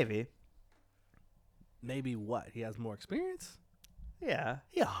 Maybe. Maybe what? He has more experience? Yeah.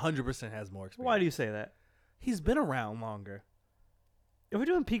 He 100% has more experience. Why do you say that? He's been around longer. If we're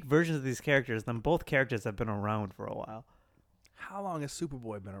doing peak versions of these characters, then both characters have been around for a while. How long has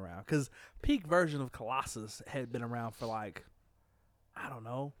Superboy been around? Because peak version of Colossus had been around for like, I don't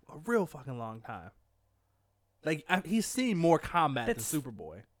know, a real fucking long time. Like, he's seen more combat than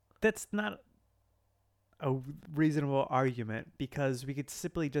Superboy. That's not a reasonable argument, because we could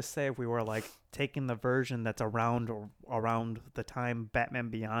simply just say if we were like taking the version that's around the time Batman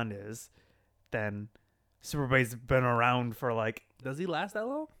Beyond is, then Superboy's been around for like. Does he last that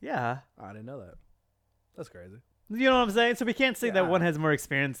long? Yeah. Oh, I didn't know that. That's crazy. You know what I'm saying? So we can't say Yeah. that one has more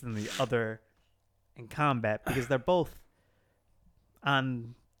experience than the other in combat, because they're both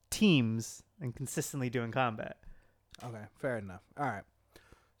on teams and consistently doing combat. Okay, fair enough. All right.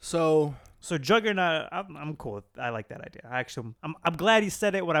 So Juggernaut, I'm cool with. I like that idea. I'm glad he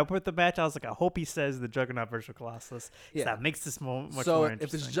said it when I put the match. I was like, I hope he says the Juggernaut versus Colossus. yeah, That makes this much so more if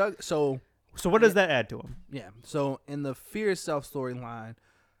interesting. it's so what does that add to him? yeah, so in the Fear Itself storyline,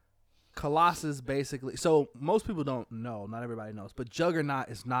 Colossus basically. So most people don't know, not everybody knows, but Juggernaut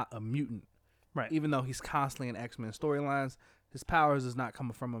is not a mutant, Right. even though he's constantly in X-Men storylines. His powers is not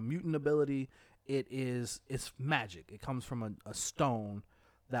coming from a mutant ability. It's magic. It comes from a stone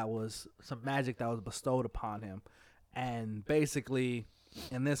that was some magic that was bestowed upon him. And basically,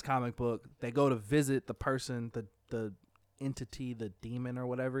 in this comic book, they go to visit the person, the entity, the demon or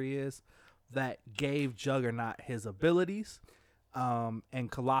whatever he is, that gave Juggernaut his abilities.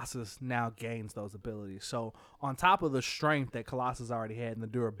 And Colossus now gains those abilities. So on top of the strength that Colossus already had and the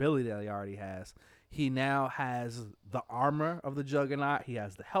durability that he already has, he now has the armor of the Juggernaut. He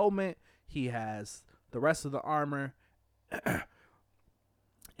has the helmet. He has the rest of the armor.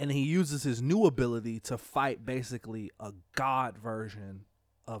 And he uses his new ability to fight basically a god version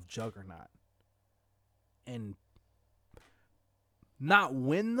of Juggernaut. And not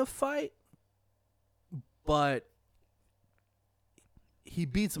win the fight, but he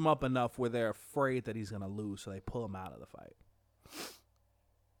beats him up enough where they're afraid that he's going to lose, so they pull him out of the fight.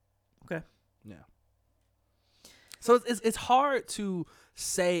 Okay. Yeah. So it's hard to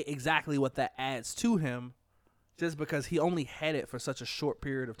say exactly what that adds to him just because he only had it for such a short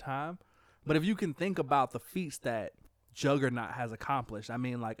period of time. But if you can think about the feats that Juggernaut has accomplished, I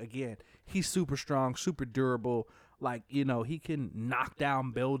mean, like, again, he's super strong, super durable. Like, you know, he can knock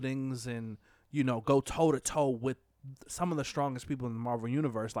down buildings and, you know, go toe-to-toe with some of the strongest people in the Marvel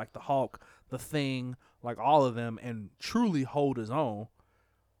Universe, like the Hulk, the Thing, like all of them, and truly hold his own.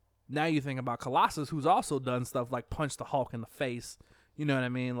 Now you think about Colossus, who's also done stuff like punch the Hulk in the face. You know what I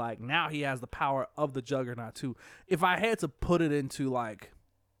mean? Like, now he has the power of the Juggernaut too. If I had to put it into like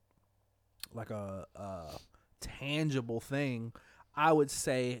a tangible thing, I would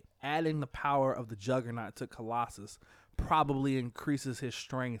say adding the power of the Juggernaut to Colossus probably increases his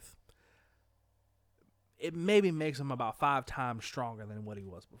strength. It maybe makes him about 5 times stronger than what he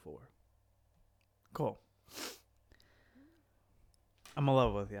was before. Cool. I'm in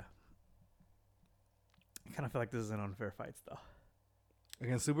love with you. I kind of feel like this is an unfair fight still.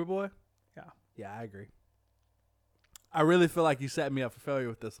 Against Superboy? Yeah. Yeah, I agree. I really feel like you set me up for failure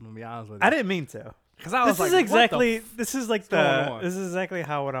with this one, to be honest with you. I didn't mean to. Because I was This is like, exactly. what This is like going on? This is exactly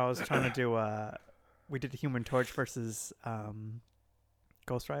how when I was trying to do. We did Human Torch versus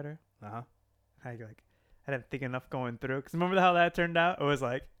Ghost Rider. Uh-huh. I didn't think enough going through. Because remember how that turned out? It was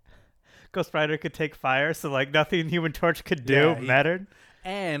like Ghost Rider could take fire, so like nothing Human Torch could do mattered.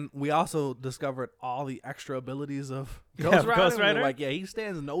 And we also discovered all the extra abilities of Yeah, Ghost Rider. Ghost We were Rider. like, yeah, he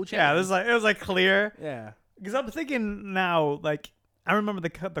stands no chance. Yeah, it was like clear. Yeah. Because I'm thinking now, like, I remember the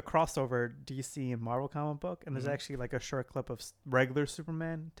crossover DC and Marvel comic book, and there's Mhm. actually like a short clip of regular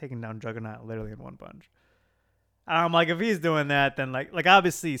Superman taking down Juggernaut literally in one punch. And I'm like, if he's doing that, then like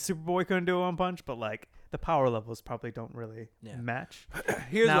obviously Superboy couldn't do a one punch, but like the power levels probably don't really match.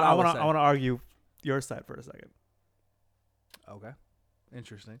 Here's now, what I want to want to argue your side for a second. Okay.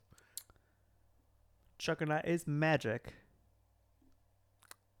 Interesting. Juggernaut is magic.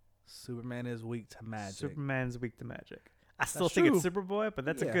 Superman is weak to magic. Superman's weak to magic. I still That's think true. it's Superboy, but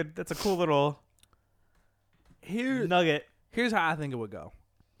that's Yeah. that's a cool little Here, nugget. Here's how I think it would go.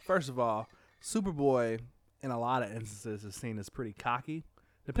 First of all, Superboy, in a lot of instances, is seen as pretty cocky,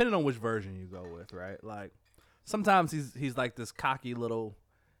 depending on which version you go with, right? Like, sometimes he's like this cocky little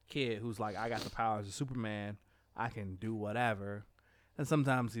kid who's like, I got the powers of Superman. I can do whatever. And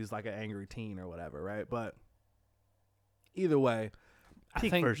sometimes he's like an angry teen or whatever, right? But either way, I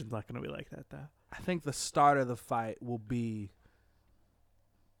Peak think version's not going to be like that, though. I think the start of the fight will be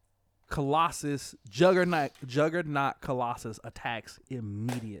Juggernaut Colossus attacks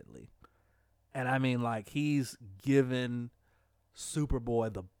immediately. And I mean, like, he's given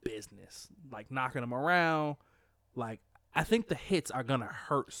Superboy the business, like knocking him around. Like, I think the hits are going to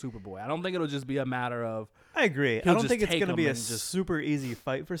hurt Superboy. I don't think it'll just be a matter of, I agree. I He'll don't just think it's take going to him be a and just- super easy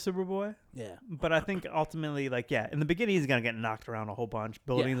fight for Superboy. yeah. But I think ultimately, like, yeah, in the beginning, he's going to get knocked around a whole bunch.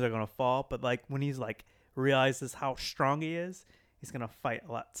 Buildings are going to fall. But, like, when he's, like, realizes how strong he is, he's going to fight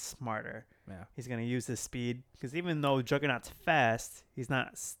a lot smarter. Yeah. He's going to use his speed. Because even though Juggernaut's fast, he's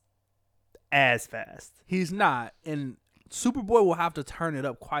not as fast. He's not. And Superboy will have to turn it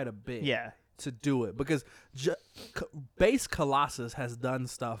up quite a bit. Yeah. To do it, because base Colossus has done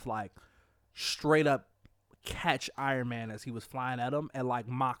stuff like straight up catch Iron Man as he was flying at him at like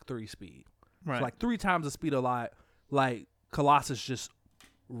Mach 3 speed. Right. So like 3 times the speed of light. Like Colossus just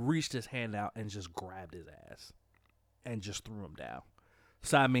reached his hand out and just grabbed his ass and just threw him down.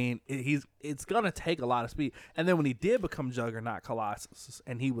 So I mean, it's gonna take a lot of speed. And then when he did become Juggernaut Colossus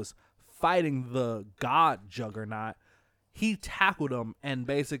and he was fighting the God Juggernaut, he tackled him and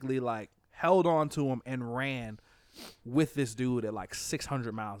basically like held on to him and ran with this dude at like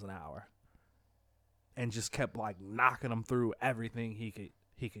 600 miles an hour and just kept like knocking him through everything he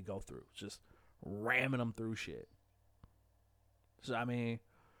could go through, just ramming him through shit. So I mean,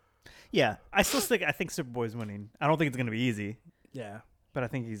 Yeah. I think Superboy's winning. I don't think it's going to be easy. yeah, But I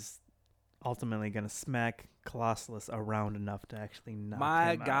think he's ultimately going to smack Colossus around enough to actually knock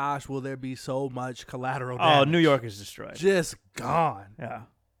my him out. gosh, will there be so much collateral Oh, damage? New York is destroyed. Just gone. Yeah.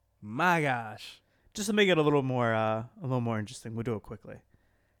 My gosh. Just to make it a little more interesting, we'll do it quickly.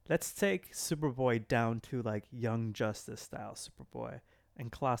 Let's take Superboy down to like Young Justice style Superboy, and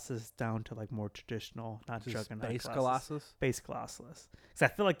Colossus down to like more traditional, not Just Juggernaut base Colossus. Base Colossus. Because I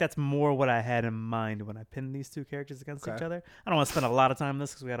feel like that's more what I had in mind when I pinned these two characters against Okay. each other. I don't want to spend a lot of time on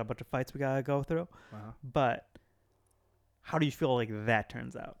this because we got a bunch of fights we gotta go through. Uh-huh. But how do you feel like that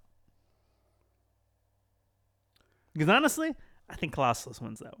turns out? Because honestly, I think Colossus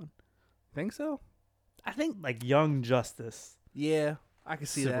wins that one. Think so? I think like Young Justice, Yeah, I can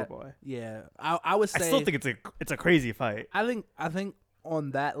see that. Superboy. Yeah, I would I say. still think it's a crazy fight. I think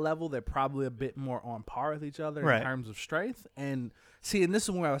on that level they're probably a bit more on par with each other Right. in terms of strength. And see, and this is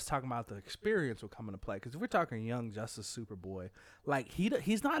where I was talking about the experience will come into play. Because if we're talking Young Justice Superboy, like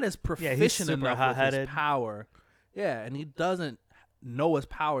he's not as proficient super enough with his hot-headed. power. Yeah, and he doesn't know his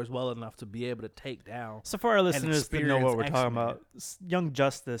powers well enough to be able to take down. So for our listeners to know what we're experienced talking X-Men. about, Young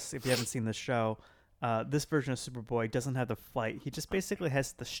Justice, if you haven't seen the show, this version of Superboy doesn't have the flight. He just basically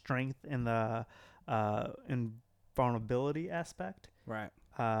has the strength and the invulnerability aspect. Right.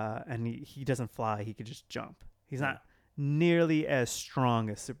 And he doesn't fly. He could just jump. He's Yeah. not nearly as strong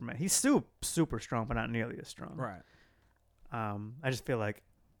as Superman. He's super strong, but not nearly as strong. Right. I just feel like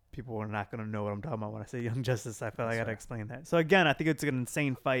people are not going to know what I'm talking about when I say Young Justice. I feel like I got to fair. explain that. So again, I think it's an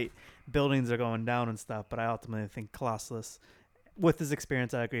insane fight. Buildings are going down and stuff, but I ultimately think Colossus, with his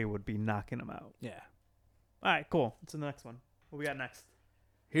experience, I agree, would be knocking him out. Yeah. All right, cool. What's the next one? What we got next?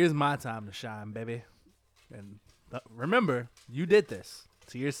 Here's my time to shine, baby. And remember, you did this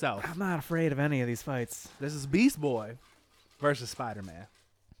to yourself. I'm not afraid of any of these fights. This is Beast Boy versus Spider-Man.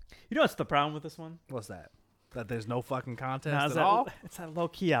 You know what's the problem with this one? What's that? That there's no fucking contest Nah, at all? it's that low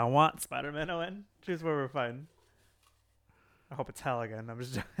key. I want Spider-Man to win. Choose where we're fighting. I hope it's hell again. I'm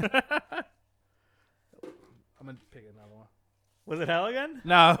just. I'm gonna pick another one. Was it hell again?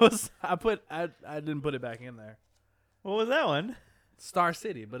 No, it was I didn't put it back in there. What was that one? Star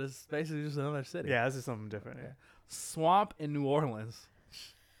City, but it's basically just another city. Yeah, this is something different. Yeah. Swamp in New Orleans.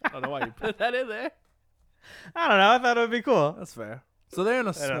 I don't know why you put that in there. I don't know. I thought it would be cool. That's fair. So they're in a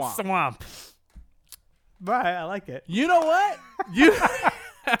In a swamp. swamp. Right, I like it. You know what? You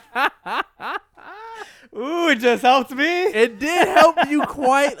Ooh, it just helped me. It did help you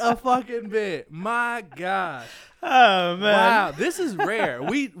quite a fucking bit. My gosh. Oh man. Wow, this is rare.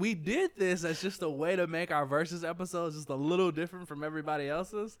 We did this as just a way to make our versus episodes just a little different from everybody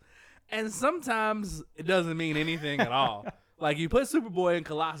else's. And sometimes it doesn't mean anything at all. Like you put Superboy and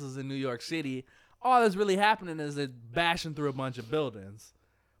Colossus in New York City, all that's really happening is they're bashing through a bunch of buildings.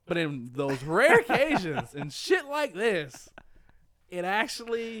 But in those rare occasions and shit like this, it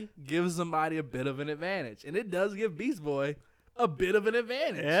actually gives somebody a bit of an advantage. And it does give Beast Boy a bit of an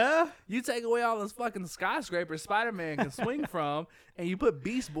advantage. Yeah. You take away all those fucking skyscrapers Spider-Man can swing from, and you put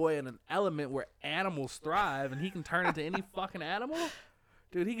Beast Boy in an element where animals thrive, and he can turn into any fucking animal.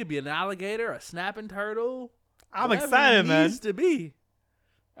 Dude, he could be an alligator, a snapping turtle. I'm whatever excited, he man. needs to be.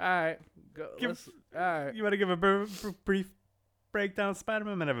 All right. Go, Give- all right. You want to give a brief breakdown of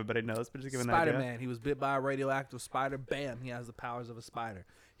Spider-Man? I mean, everybody knows, but just give an idea. Spider-Man, he was bit by a radioactive spider. Bam, he has the powers of a spider.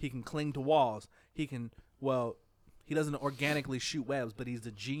 He can cling to walls. He can, well, he doesn't organically shoot webs, but he's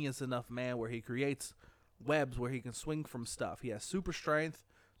a genius enough man where he creates webs where he can swing from stuff. He has super strength,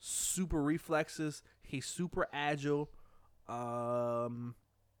 super reflexes. He's super agile.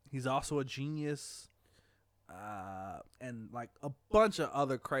 He's also a genius. And like a bunch of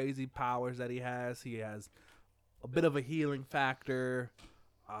other crazy powers that he has. He has a bit of a healing factor.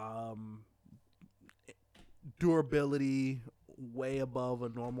 Durability way above a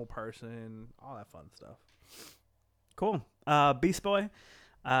normal person, all that fun stuff. Cool. Beast Boy.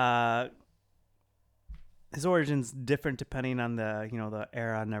 His origin's different depending on the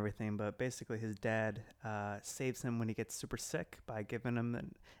era and everything, but basically his dad saves him when he gets super sick by giving him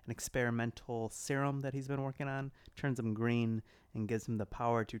an experimental serum that he's been working on, turns him green, and gives him the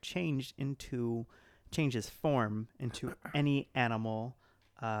power to change his form into any animal,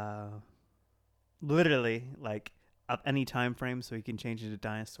 literally like of any time frame, so he can change into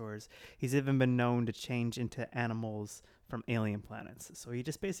dinosaurs. He's even been known to change into animals from alien planets. So he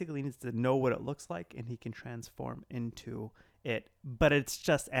just basically needs to know what it looks like, and he can transform into it. But it's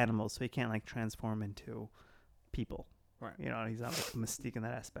just animals, so he can't like transform into people. Right. You know, he's not like Mystique in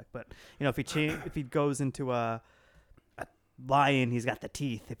that aspect. But you know, if he goes into a lion, he's got the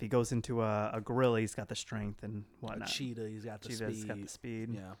teeth. If he goes into a gorilla, he's got the strength and A whatnot. cheetah, he's got the Cheetah's speed. got the speed.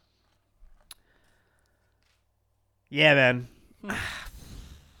 Yeah. Yeah, man.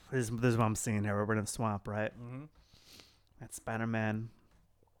 This is what I'm seeing here. We're in the swamp, right? Mm-hmm. Got Spider-Man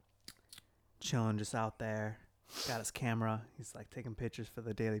chilling just out there. Got his camera. He's like taking pictures for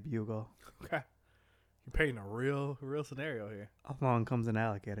the Daily Bugle. Okay. You're painting a real scenario here. Along comes an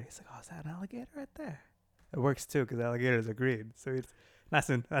alligator. He's like, "Oh, is that an alligator right there?" It works too because alligators are green. So he's nice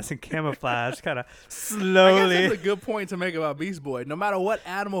and camouflage, kind of I slowly. guess that's a good point to make about Beast Boy. No matter what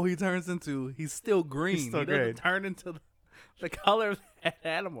animal he turns into, he's still green. He's still he doesn't green. turn into the color of that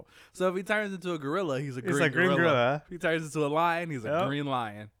animal. So if he turns into a gorilla, he's a green He's a green gorilla. If he turns into a lion, he's a Yep. green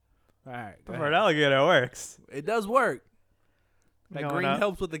lion. All right. go For ahead. an alligator, it works. It does work. That Going green up.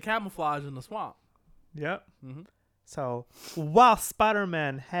 helps with the camouflage in the swamp. Yep. Mm-hmm. So while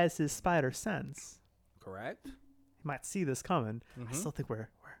Spider-Man has his spider sense, Correct. he might see this coming. I Mhm. still think we're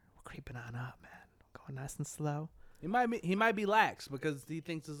creeping on up, man. Going nice and slow. He might be lax because he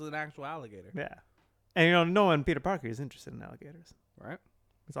thinks it's an actual alligator. Yeah. And you know, no one Peter Parker is interested in alligators. Right.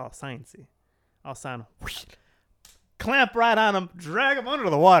 It's all sciencey. All sound whoosh, clamp right on him, drag him under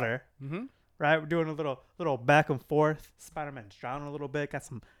the water. Mm-hmm. Right? We're doing a little back and forth. Spider-Man's drowning a little bit. Got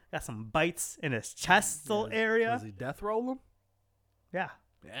some bites in his chest little area. Does he death roll him? Yeah.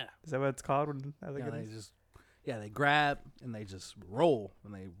 Yeah. Is that what it's called when Yeah, alligators? they grab and they just roll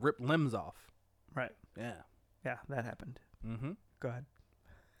and they rip limbs off. Right. Yeah. Yeah, that happened. Mm-hmm. Go ahead.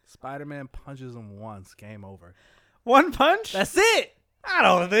 Spider-Man punches him once, game over. One punch? That's it. I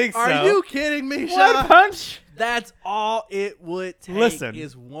don't think so. Are you kidding me, One Sean? punch? That's all it would take. Listen.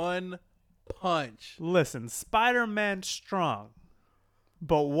 Is one punch. Listen, Spider-Man's strong.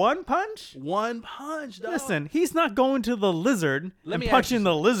 But one punch? One punch, dog. Listen, he's not going to the lizard Let and me ask punching you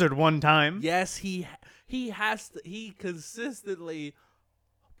the lizard one time. Yes, he has to. He consistently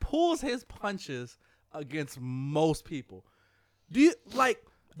pulls his punches against most people. Do you like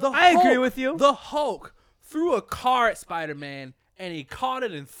the? I agree Hulk- with you. The Hulk threw a car at Spider-Man and he caught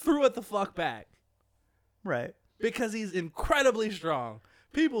it and threw it the fuck back Right. because he's incredibly strong.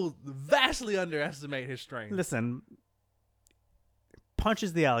 People vastly underestimate his strength. Listen,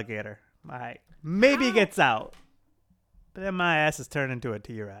 punches the alligator. All right. Maybe he gets out. But then my ass is turned into a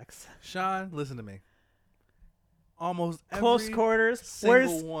T-Rex. Sean, listen to me. Almost Close every quarters.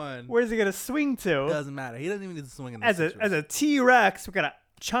 single one Where's he gonna swing to? doesn't matter. He doesn't even need to swing in this As a T-Rex, we're gonna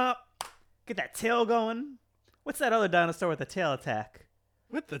chomp, get that tail going. What's that other dinosaur with the tail attack?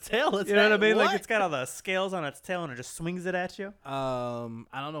 with the tail. It's You know what I that- mean? Like it's got all the scales on its tail and it just swings it at you. I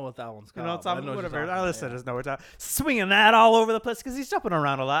don't know what that one's You called. know, it's but I all, know what you're whatever. talking Our about, listeners know what I'm swinging that all over the place because he's jumping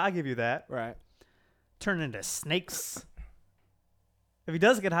around a lot. I'll give you that. yeah. Right. Turn into snakes. If he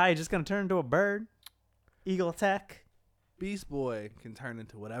does get high, he's just gonna turn into a bird. Eagle attack. Beast Boy can turn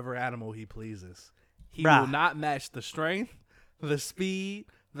into whatever animal he pleases. He Bruh. will not match the strength, the speed,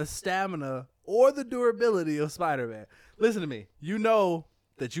 the stamina, or the durability of Spider-Man. Listen to me. You know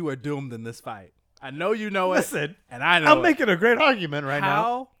that you are doomed in this fight. I know you know it. Listen, and I know I'm it. making a great argument right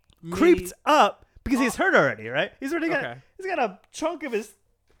now. How Creeped up because he's hurt already, right? He's already got Okay. he's got a chunk of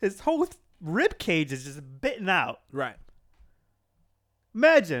his whole rib cage is just bitten out. Right.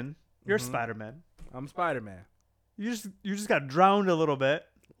 Imagine you're Mhm. Spider-Man. I'm Spider-Man. You just got drowned a little bit,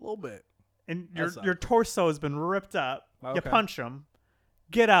 A little bit. and That sucks. your torso has been ripped up. You Okay. punch him,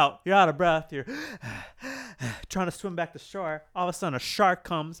 get out. You're out of breath. You're trying to swim back to shore. All of a sudden, a shark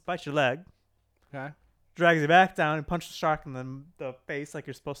comes, bites your leg, Okay. drags you back down, and punches the shark in the face like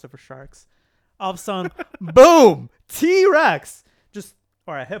you're supposed to for sharks. All of a sudden, boom! T-Rex,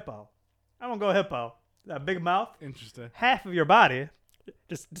 or a hippo. I'm gonna go hippo. That big mouth, Interesting. half of your body,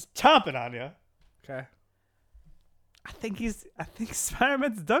 just chomping on you. Okay. I think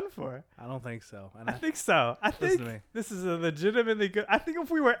Spider-Man's done for. I don't think so. And I think so. I Listen think to me. this is a legitimately good. I think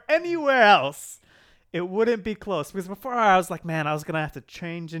if we were anywhere else, it wouldn't be close. Because before I was like, man, I was gonna have to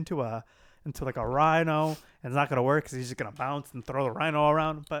change into like a rhino, and it's not gonna work because he's just gonna bounce and throw the rhino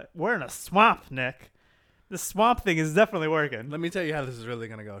around. But we're in a swamp, Nick. The swamp thing is definitely working. let me tell you how this is really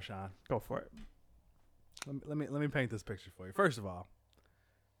gonna go, Sean. Go for it. Let me paint this picture for you. First of all,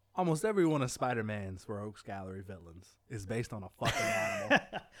 almost every one of Spider-Man's Rogues Gallery villains is based on a fucking animal.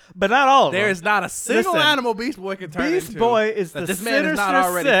 But not all of There them. is not a single Listen, animal Beast Boy can turn Beast into. Boy is that the this man is not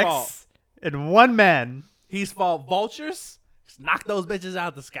Sinister already Six fought. in one man. He's fought vultures. He's knocked those bitches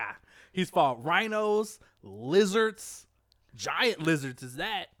out the sky. He's fought rhinos, lizards, giant lizards is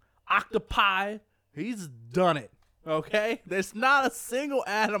that, octopi. He's done it. Okay? There's not a single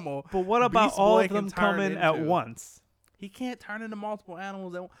animal. But what about Beast all Boy of them can turn coming at into. once? He can't turn into multiple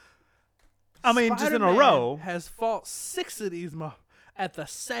animals at once. I mean, just in a Spider-Man row. has fought 6 of these at the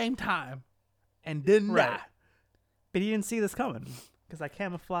same time and didn't Right. die. But he didn't see this coming because I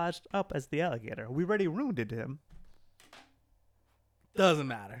camouflaged up as the alligator. We already wounded him. Doesn't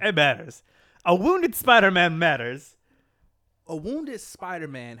matter. It matters. A wounded Spider-Man matters. A wounded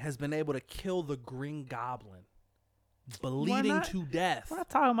Spider-Man has been able to kill the Green Goblin, bleeding not? to death. We're not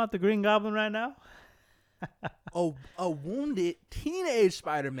talking about the Green Goblin right now. A wounded teenage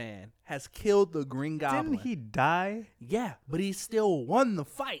Spider-Man has killed the Green Goblin. Didn't he die? Yeah, but he still won the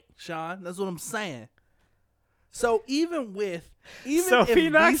fight, Sean. That's what I'm saying. So even So if he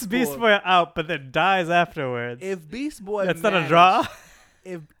knocks Beast Beast Boy out but then dies afterwards, if Beast Boy that's not a managed- draw?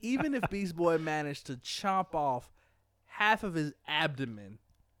 Even if Beast Boy managed to chomp off half of his abdomen,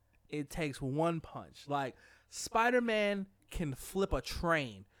 it takes one punch. Like Spider-Man can flip a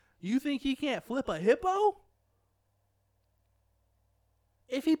train. You think he can't flip a hippo?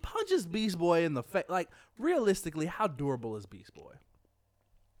 If he punches Beast Boy in the face, like realistically, how durable is Beast Boy?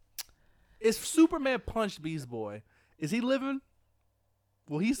 If Superman punched Beast Boy, is he living?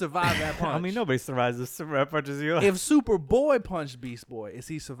 Will he survive that punch? I mean, nobody survives this Superman punches you. If Superboy punched Beast Boy, is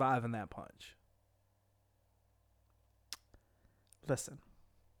he surviving that punch? Listen,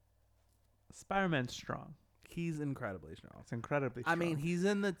 Spider-Man's strong. He's incredibly strong. It's incredibly strong. I mean, he's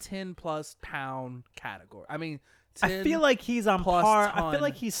in the 10+ pound category. I mean, I feel like he's on plus par. I feel ton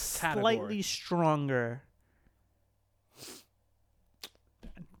like he's category. slightly stronger.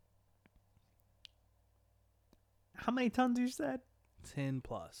 How many tons you said? 10+.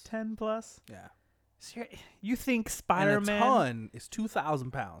 10 plus? Yeah. You think And a Spider-Man? ton is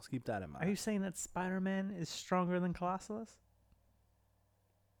 2,000 pounds. Keep that in mind. Are you saying that Spider-Man is stronger than Colossus?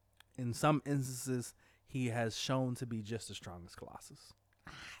 In some instances, he has shown to be just as strong as Colossus.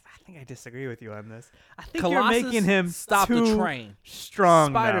 I think I disagree with you on this. I think Colossus you're making him stop too the train.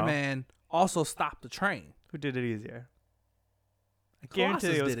 strong now. Spider-Man also stopped the train. Who did it easier? I Colossus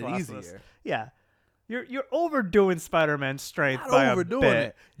guarantee it was did it Colossus. easier. Yeah. You're overdoing Spider-Man's strength Not by overdoing a bit.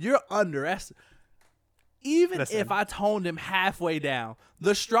 it. You're underestimating. Even Listen. if I toned him halfway down,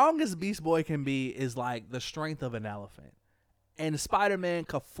 the strongest Beast Boy can be is like the strength of an elephant. And Spider-Man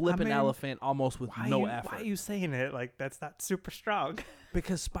could flip I an mean, elephant almost with no effort. Why are you saying it like that's not super strong?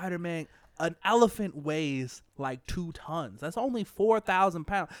 Because Spider-Man, an elephant weighs like 2 tons. That's only 4,000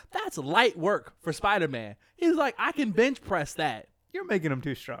 pounds. That's light work for Spider-Man. He's like, I can bench press that. You're making him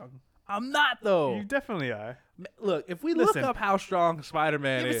too strong. I'm not though. You definitely are. Look, if we Listen. look up how strong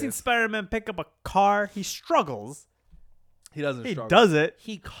Spider-Man You ever is, seen Spider-Man pick up a car? He struggles. he doesn't He struggle. does it.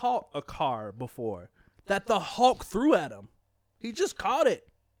 He caught a car before that the Hulk threw at him. He just caught it.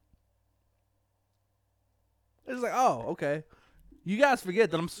 It's like, oh, okay. You guys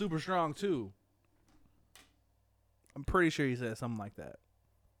forget that I'm super strong too. I'm pretty sure he said something like that.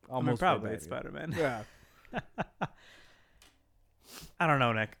 Almost probably it's verbatim. Spider-Man. Yeah. I don't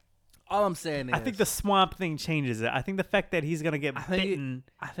know, Nick. All I'm saying is, I think the swamp thing changes it. I think the fact that he's gonna get I think bitten.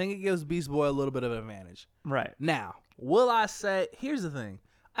 it gives Beast Boy a little bit of an advantage. Right. Now, will I say? Here's the thing.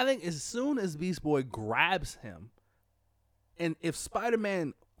 I think as soon as Beast Boy grabs him, and if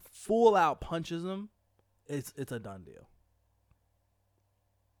Spider-Man full out punches him, it's a done deal.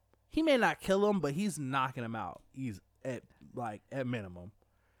 He may not kill him, but he's knocking him out. He's at minimum.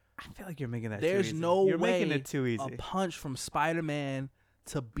 I feel like you're making that There's too easy. no You're way making it too easy. a punch from Spider-Man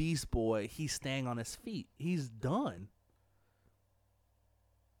to Beast Boy, he's staying on his feet. He's done.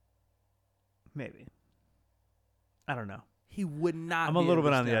 Maybe. I don't know. He would not. I'm a be little able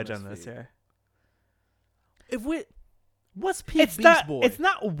bit to on the stay edge on his this feet. here. What's peak It's Beast not. Boy? It's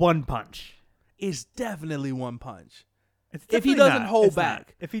not one punch. It's definitely one punch. It's If he definitely doesn't not. hold It's not.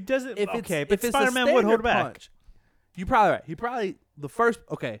 back. If he doesn't, If okay, it's, but if it's a Spider-Man would hold standard back. punch, you're probably right. He probably the first.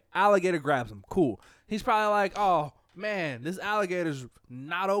 Okay, alligator grabs him. Cool. He's probably like, oh man, this alligator's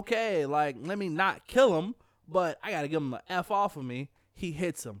not okay. Like, let me not kill him, but I gotta give him the F off of me. He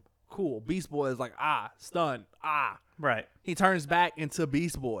hits him. Cool. Beast Boy is like, stunned. Right. He turns back into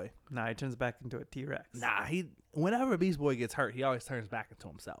Beast Boy. Nah, he turns back into a T-Rex. Nah, whenever Beast Boy gets hurt, he always turns back into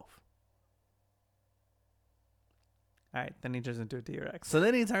himself. All right, then he turns into a T-Rex. So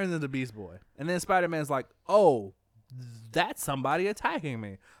then he turns into Beast Boy. And then Spider-Man's like, oh, that's somebody attacking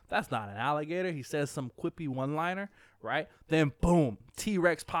me. That's not an alligator. He says some quippy one-liner, right? Then boom,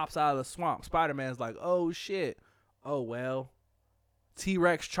 T-Rex pops out of the swamp. Spider-Man's like, oh shit. Oh well.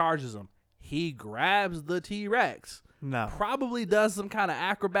 T-Rex charges him. He grabs the T-Rex. No. Probably does some kind of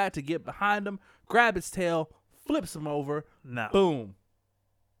acrobat to get behind him, grab its tail, flips him over. No. Boom.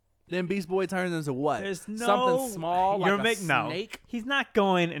 Then Beast Boy turns into what? There's no something small like a no. snake. He's not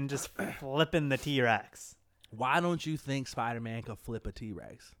going and just flipping the T-Rex. Why don't you think Spider-Man could flip a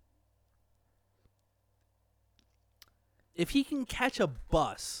T-Rex? If he can catch a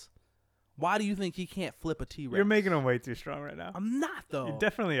bus, why do you think he can't flip a T-Rex? You're making him way too strong right now. I'm not though. You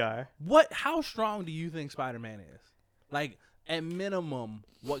definitely are. How strong do you think Spider-Man is? Like, at minimum,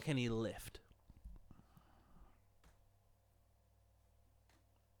 what can he lift?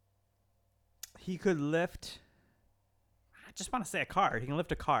 He could lift. I just want to say a car. He can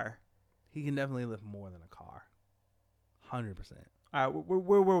lift a car. He can definitely lift more than a car. 100%. All right,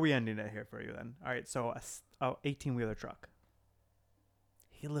 where were we ending it here for you then? All right, so a 18-wheeler truck.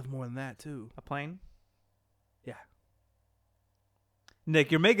 He can lift more than that too. A plane? Yeah.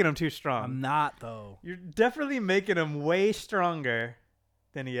 Nick, you're making him too strong. I'm not though. You're definitely making him way stronger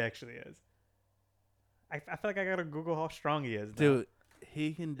than he actually is. I feel like I gotta Google how strong he is now. Dude,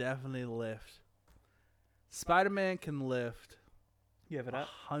 he can definitely lift. Spider-Man can lift You have it up?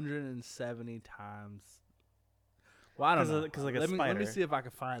 170 times. Well, I don't know. Because like a let me spider. see if I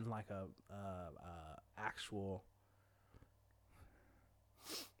can find like a actual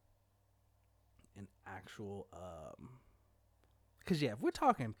because yeah, if we're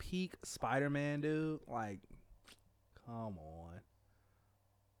talking peak Spider-Man, dude, like, come on.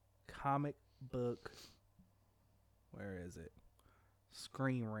 Comic book, where is it?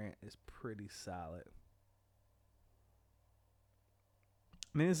 Screen Rant is pretty solid.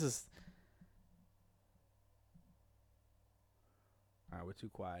 I mean, this is. All right, we're too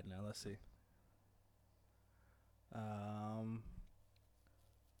quiet now. Let's see.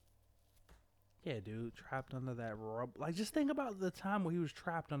 Yeah, dude, trapped under that rubble. Like, just think about the time where he was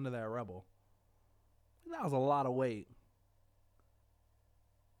trapped under that rubble. That was a lot of weight.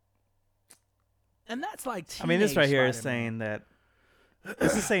 And that's like I mean, this right here is Spider-Man. saying that.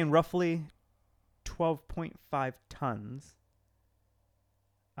 This is saying roughly 12.5 tons.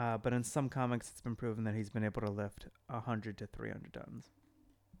 But in some comics, it's been proven that he's been able to lift 100 to 300 tons.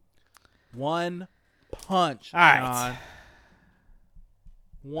 One punch. All right. John.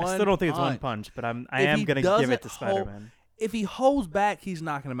 One I still don't think it's one punch. punch, but I If am he going to give it doesn't to Spider-Man. If he holds back, he's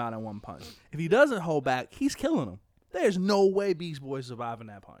knocking him out in one punch. If he doesn't hold back, he's killing him. There's no way Beast Boy's surviving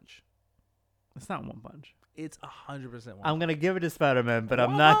that punch. It's not one punch. It's 100% one. I'm going to give it to Spider-Man, but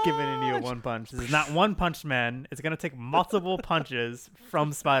I'm not giving it to you one punch. This is not one punch man. It's going to take multiple punches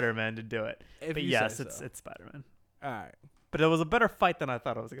from Spider-Man to do it. If But you yes, say it's so. Spider-Man. All right. But it was a better fight than I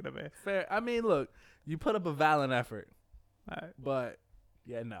thought it was going to be. Fair. I mean, look, you put up a valiant effort, All right. but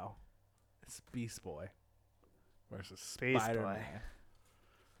yeah, no. It's Beast Boy versus Beast Spider-Man. Boy.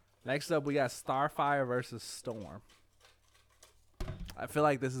 Next up, we got Starfire versus Storm. I feel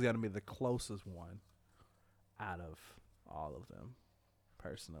like this is going to be the closest one out of all of them,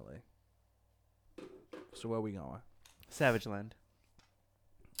 personally. So where are we going? Savage Land.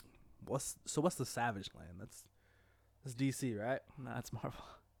 What's the Savage Land? That's DC, right? Nah, it's Marvel.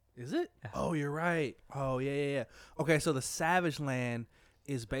 Is it? Yeah. Oh, you're right. Oh, yeah. Okay, so the Savage Land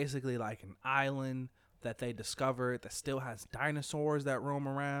is basically like an island that they discovered that still has dinosaurs that roam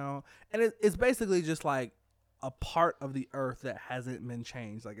around. And it's basically just like a part of the earth that hasn't been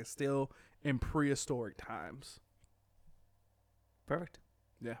changed. Like, it's still in prehistoric times. Perfect.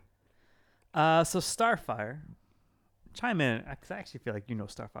 Yeah. So Starfire, chime in, because I actually feel like you know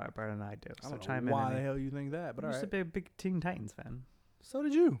Starfire better than I do. I So don't chime know why in. the hell you think that, but I'm all just right. a big Teen Titans fan. So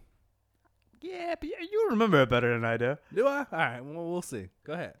did you. Yeah, but you remember it better than I do. Do I? All right. Well, we'll see.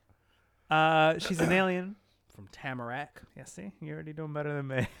 Go ahead. She's an alien. From Tamarack. Yeah, see, you're already doing better than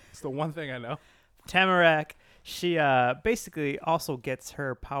me. It's the one thing I know. Tamarack. She basically also gets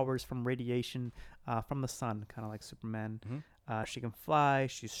her powers from radiation from the sun, kind of like Superman. Mm-hmm. She can fly.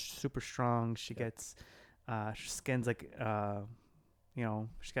 She's super strong. She gets her skin's like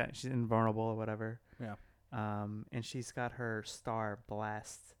she's invulnerable or whatever. Yeah. And she's got her star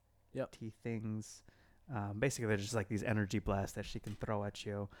blast. Yep. Things. Basically, they're just like these energy blasts that she can throw at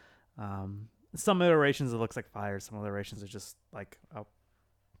you. Some iterations it looks like fire. Some iterations are just like a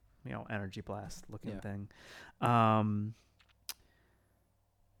energy blast looking thing.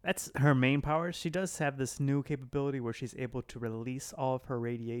 That's her main powers. She does have this new capability where she's able to release all of her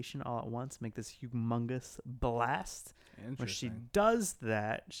radiation all at once, make this humongous blast. When she does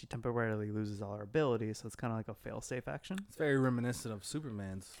that, she temporarily loses all her abilities, so it's kind of like a fail-safe action. It's very reminiscent of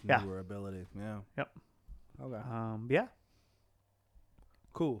Superman's newer ability. Yeah. Yep. Okay. Yeah.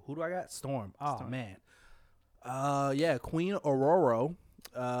 Cool. Who do I got? Storm. Oh, Storm. man. Yeah, Queen Aurora.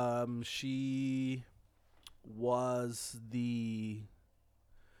 She was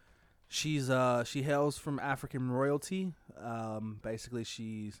she hails from African royalty. Basically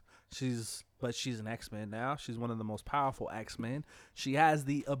she's an X-Men now. She's one of the most powerful X-Men. She has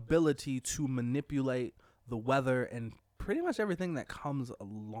the ability to manipulate the weather and pretty much everything that comes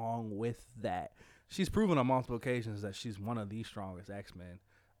along with that. She's proven on multiple occasions that she's one of the strongest X-Men.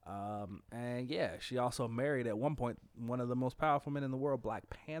 And yeah, she also married at one point one of the most powerful men in the world, Black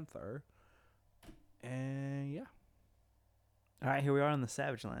Panther. And yeah. All right, here we are on the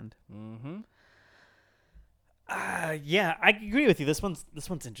Savage Land. Mm-hmm. Yeah, I agree with you. This one's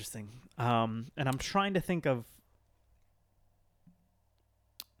interesting. And I'm trying to think of,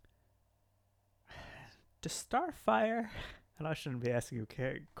 does Starfire? I know I shouldn't be asking you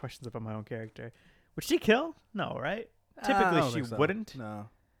questions about my own character. Would she kill? No, right? Typically she wouldn't. No.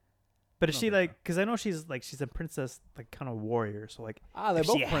 But is she like? Because I know she's a princess, like kind of warrior. So like, they're if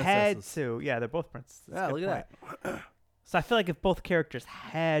both she princesses. had to, yeah, they're both princesses. Yeah, Good look at point. that. So I feel like if both characters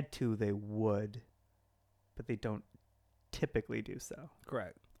had to, they would, but they don't typically do so.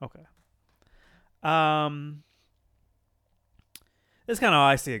 Correct. Okay. That's kind of how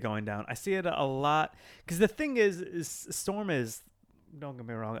I see it going down. I see it a lot because the thing is Storm is, don't get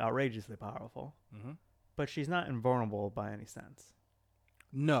me wrong, outrageously powerful, but she's not invulnerable by any sense.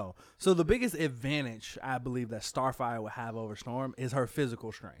 No. So the biggest advantage I believe that Starfire would have over Storm is her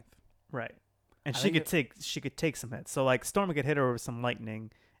physical strength. Right. And I she think could take some hits. So like Storm could hit her with some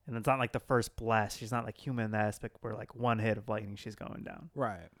lightning, and it's not like the first blast. She's not like human in that aspect where like one hit of lightning she's going down.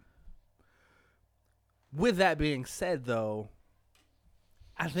 Right. With that being said, though,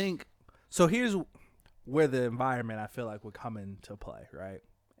 I think so. Here's where the environment I feel like would come into play, right?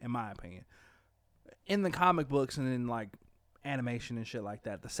 In my opinion, in the comic books and in like animation and shit like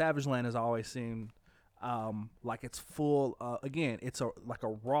that, the Savage Land has always seemed like it's full. Again, it's like a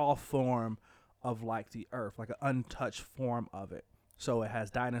raw form of like the earth, like an untouched form of it. So it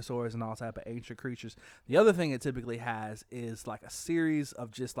has dinosaurs and all type of ancient creatures. The other thing it typically has is like a series of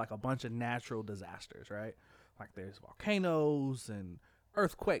just like a bunch of natural disasters, right? Like there's volcanoes and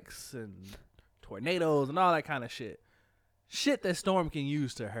earthquakes and tornadoes and all that kind of shit. Shit that Storm can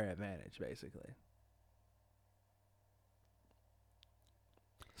use to her advantage, basically.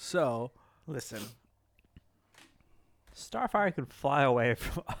 So, Listen, Starfire can fly away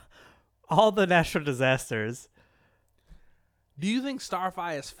from all the natural disasters. do you think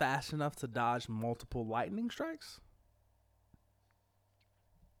Starfire is fast enough to dodge multiple lightning strikes?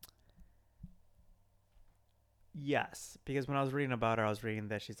 Yes, because when I was reading about her, I was reading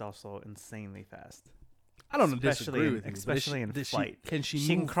that she's also insanely fast. I don't Especially disagree in- with you. especially in flight. Can she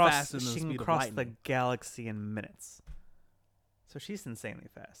She move can cross. faster than the She can speed of cross the lightning? galaxy in minutes. So she's insanely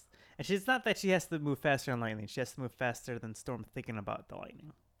fast, and she's not that she has to move faster than lightning. She has to move faster than Storm thinking about the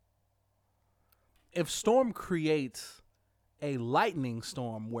lightning. If Storm creates a lightning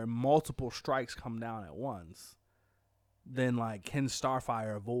storm where multiple strikes come down at once, then like can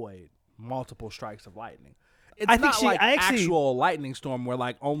Starfire avoid multiple strikes of lightning? It's I think not she- like I actually- actual lightning storm where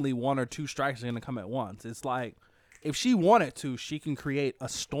like only one or two strikes are going to come at once. It's like if she wanted to, she can create a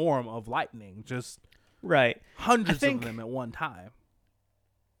storm of lightning, just Right. hundreds think- of them at one time.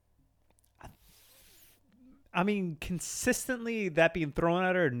 I mean, consistently that being thrown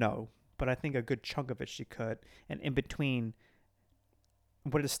at her, no. but I think a good chunk of it she could. And in between,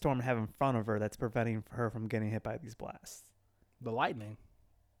 what does Storm have in front of her that's preventing her from getting hit by these blasts? The lightning.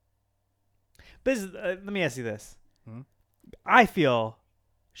 Let me ask you this. Hmm? I feel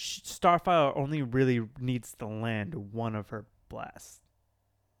Starfire only really needs to land one of her blasts.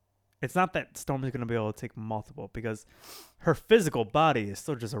 It's not that Storm is going to be able to take multiple because her physical body is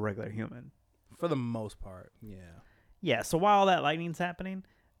still just a regular human. For the most part, yeah. Yeah, so while that lightning's happening,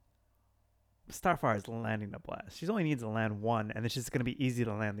 Starfire is landing a blast. She only needs to land one, and it's just going to be easy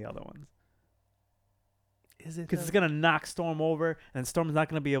to land the other ones. Is it? Because it's going to knock Storm over, and Storm's not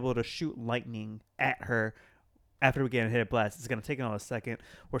going to be able to shoot lightning at her after we get hit a blast. It's going to take another second,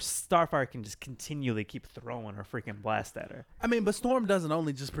 where Starfire can just continually keep throwing her freaking blast at her. I mean, but Storm doesn't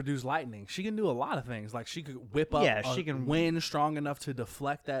only just produce lightning. She can do a lot of things. Like, she could whip up she can wind strong enough to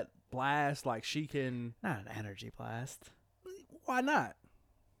deflect that blast. Like, she can... Not an energy blast. Why not?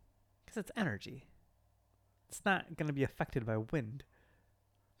 Because it's energy. It's not going to be affected by wind.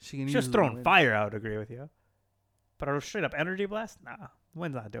 She can She's use just the throwing wind. fire, I would agree with you. But a straight up energy blast? Nah.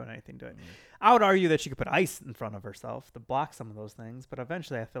 Wind's not doing anything to it. I would argue that she could put ice in front of herself to block some of those things, but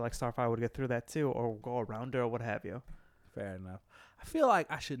eventually I feel like Starfire would get through that too, or go around her, or what have you. Fair enough. I feel like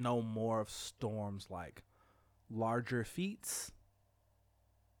I should know more of Storm's, like, larger feats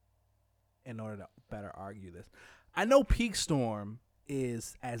in order to better argue this. I know Peak Storm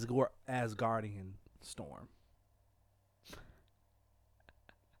is Asgardian Storm.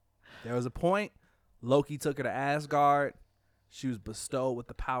 There was a point Loki took her to Asgard. She was bestowed with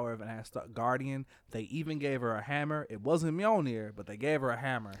the power of an Asgardian. They even gave her a hammer. It wasn't Mjolnir, but they gave her a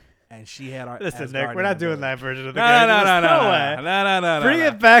hammer, and she had our. Listen, Nick, we're not doing that version of the No, game. no, There's no, way. no. Bring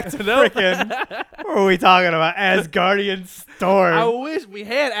it back to frickin'. What are we talking about? Asgardian Storm. I wish we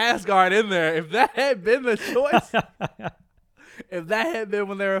had Asgard in there. If that had been the choice, if that had been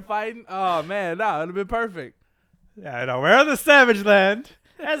when they were fighting, oh man, no, it'd have been perfect. Yeah, I know. We're on the Savage Land.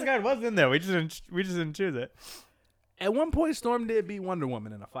 Asgard was in there. We just didn't choose it. At one point, Storm did beat Wonder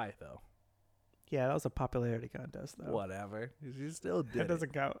Woman in a fight, though. Yeah, that was a popularity contest, though. Whatever, she still did That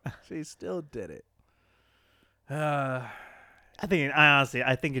doesn't count. She still did it. I think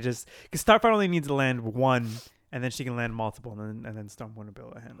it just because Starfire only needs to land one, and then she can land multiple, and then Storm wouldn't be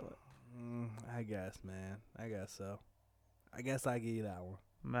able to handle it. I guess, man. I guess so. I guess I give you that one.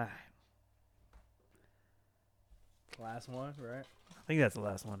 Meh. Last one, right? I think that's the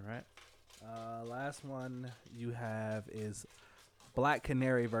last one, right? Last one you have is Black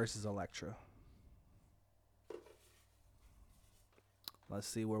Canary versus Elektra. Let's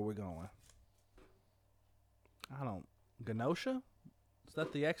see where we're going. Genosha? Is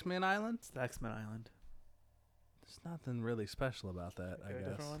that the X-Men island? It's the X-Men Island. There's nothing really special about that, I Is there a guess.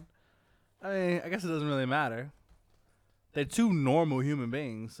 different one? I mean, I guess it doesn't really matter. They're two normal human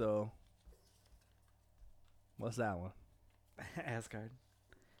beings, so what's that one? Asgard.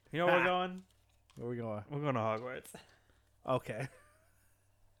 You know where we're going? Where we going? We're going to Hogwarts. Okay.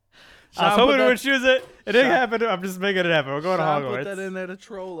 I was hoping put we that- would choose it. It didn't Sean- happen. I'm just making it happen. We're going to Sean Hogwarts. put that in there to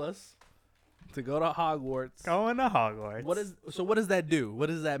troll us. To go to Hogwarts. Going to Hogwarts. What does that do? What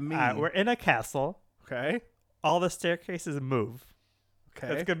does that mean? We're in a castle. Okay. All the staircases move. Okay.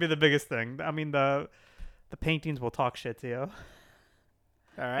 That's gonna be the biggest thing. I mean, the paintings will talk shit to you. All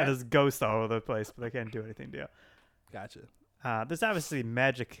right. And there's ghosts all over the place, but they can't do anything to you. Gotcha. There's obviously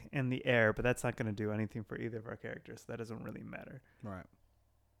magic in the air, but that's not going to do anything for either of our characters. That doesn't really matter. Right.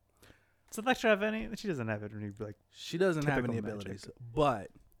 Does Elektra have any? She doesn't have any, like, She doesn't have Typical any magic. abilities,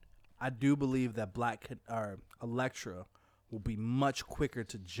 but I do believe that Elektra will be much quicker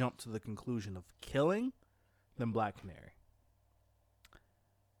to jump to the conclusion of killing than Black Canary.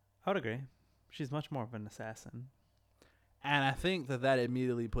 I would agree. She's much more of an assassin. And I think that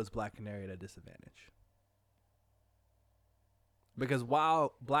immediately puts Black Canary at a disadvantage. Because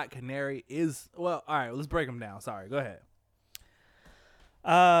while Black Canary is... Well, all right, let's break them down. Sorry, go ahead.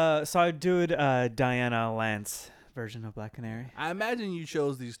 So I do Diana Lance version of Black Canary. I imagine you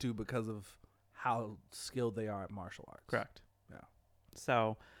chose these two because of how skilled they are at martial arts. Correct. Yeah.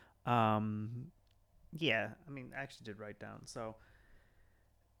 So, yeah, I mean, I actually did write down. So,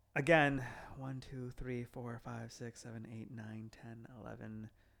 again, 1, 2, 3, 4, 5, 6, 7, 8, 9, 10, 11,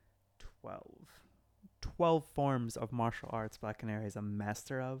 12. 12 forms of martial arts Black Canary is a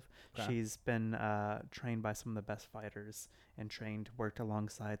master of. Okay. She's been trained by some of the best fighters and worked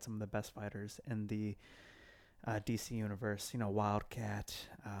alongside some of the best fighters in the DC universe. You know, Wildcat,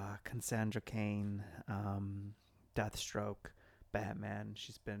 Cassandra Cain, Deathstroke, Batman.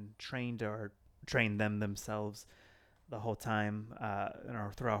 She's been trained or trained them themselves the whole time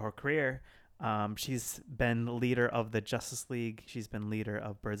throughout her career. She's been leader of the Justice League. She's been leader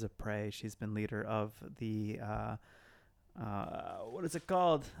of Birds of Prey. She's been leader of the what is it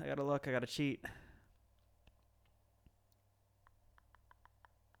called? I gotta look. I gotta cheat.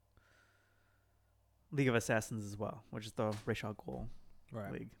 League of Assassins as well, which is the Ra's al Ghul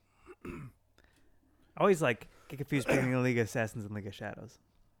League. I always get confused between the League of Assassins and League of Shadows.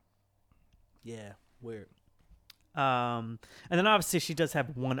 Yeah, weird. And then obviously she does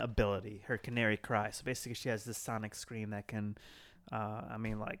have one ability, her Canary Cry. So basically she has this sonic scream that can,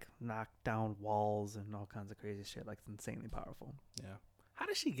 knock down walls and all kinds of crazy shit. It's insanely powerful. Yeah. How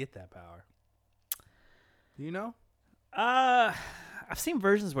does she get that power? Do you know? I've seen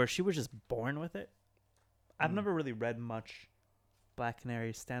versions where she was just born with it. I've never really read much Black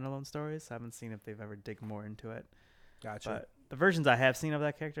Canary standalone stories. I haven't seen if they've ever dig more into it. Gotcha. But the versions I have seen of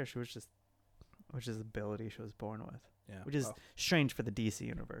that character, she was just, which is ability she was born with. Yeah. Which is strange for the DC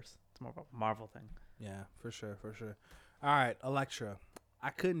universe. It's more of a Marvel thing. Yeah, for sure. All right, Elektra.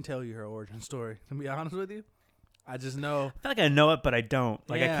 I couldn't tell you her origin story, to be honest with you. I just know. I feel like I know it, but I don't.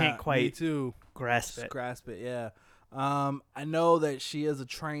 I can't me quite too. grasp it. Yeah. I know that she is a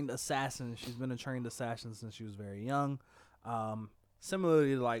trained assassin. She's been a trained assassin since she was very young.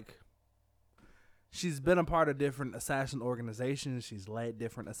 Similarly, she's been a part of different assassin organizations. She's led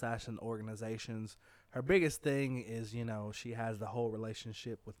different assassin organizations. Her biggest thing is, she has the whole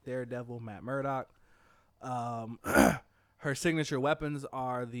relationship with Daredevil, Matt Murdock. Her signature weapons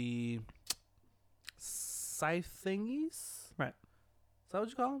are the scythe thingies. Right. Is that what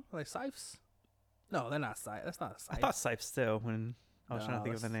you call them? Like scythes? No, they're not scythe. That's not a scythe. I thought Scythe too when I was trying to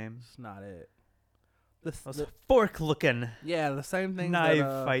think of the name. That's not it. Those fork-looking The same thing.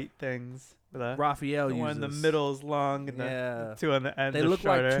 knife fight things. Raphael the uses. one in the middle is long and the two on the end They are look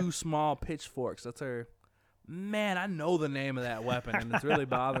shorter. like two small pitchforks. That's her. Man, I know the name of that weapon, and it's really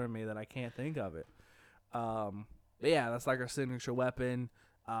bothering me that I can't think of it. But yeah, that's like her signature weapon.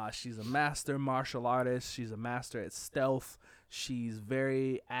 She's a master martial artist. She's a master at stealth. She's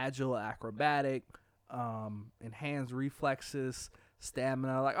very agile, acrobatic, enhanced reflexes,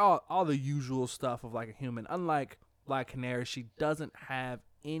 stamina, all the usual stuff of a human. Unlike Black Canary, she doesn't have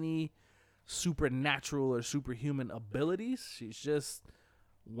any supernatural or superhuman abilities. She's just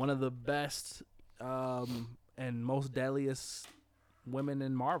one of the best and most deadliest women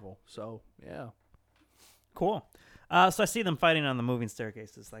in Marvel. So yeah. Cool. So I see them fighting on the moving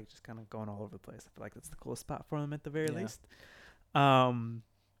staircases, just kind of going all over the place. I feel like that's the coolest spot for them at the very least. I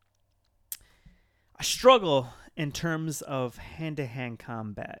struggle in terms of hand-to-hand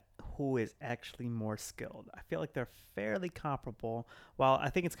combat. Who is actually more skilled? I feel like they're fairly comparable. While I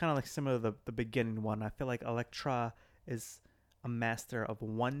think it's kind of similar to the beginning one. I feel like Elektra is a master of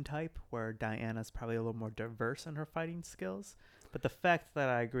one type, where Diana's probably a little more diverse in her fighting skills. But the fact that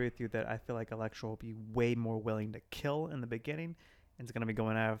I agree with you that I feel like Elektra will be way more willing to kill in the beginning and is going to be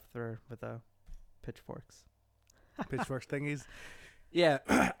going after with pitchforks. Pitchforks thingies. Yeah,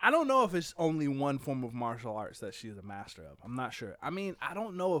 I don't know if it's only one form of martial arts that she's a master of. I'm not sure. I mean, I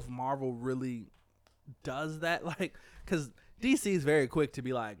don't know if Marvel really does that. Because DC is very quick to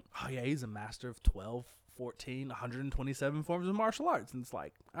be like, oh yeah, he's a master of 12, 14, 127 forms of martial arts. And it's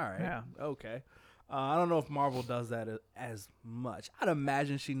like, all right, Yeah. okay. I don't know if Marvel does that as much. I'd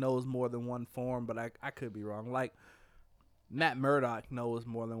imagine she knows more than one form, but I could be wrong. Matt Murdock knows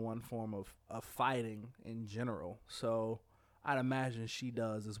more than one form of fighting in general. So I'd imagine she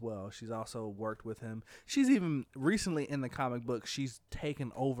does as well. She's also worked with him. She's even recently in the comic book, she's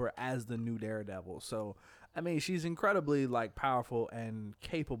taken over as the new Daredevil. So, I mean, she's incredibly powerful and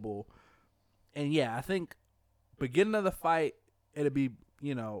capable. And yeah, I think beginning of the fight, it'll be,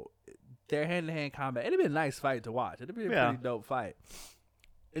 their hand-to-hand combat. It'd be a nice fight to watch. It'd be a pretty dope fight.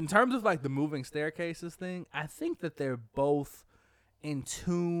 In terms of the moving staircases thing, I think that they're both in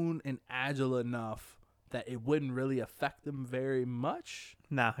tune and agile enough that it wouldn't really affect them very much.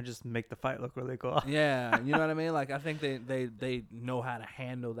 Nah, just make the fight look really cool. Yeah, you know what I mean? I think they know how to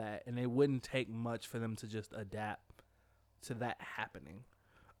handle that, and it wouldn't take much for them to just adapt to that happening.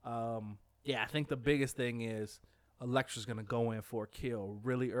 Yeah, I think the biggest thing is Elektra's going to go in for a kill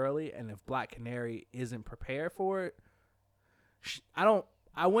really early, and if Black Canary isn't prepared for it,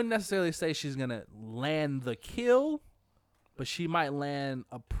 I wouldn't necessarily say she's going to land the kill, but she might land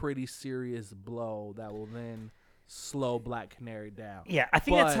a pretty serious blow that will then slow Black Canary down. Yeah, I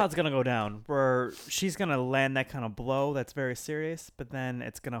think that's how it's going to go down, where she's going to land that kind of blow that's very serious, but then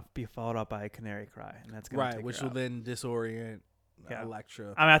it's going to be followed up by a Canary Cry, and that's going to take which her will out. then disorient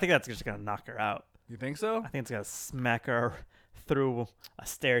Elektra. I mean, I think that's just going to knock her out. You think so? I think it's going to smack her through a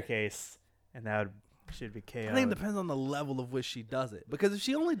staircase, and that would she'd be KO'd. I think it depends on the level of which she does it. Because if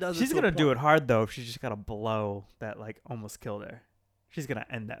she only does She's it, gonna do it hard though. If she's just got a blow that like almost killed her, she's gonna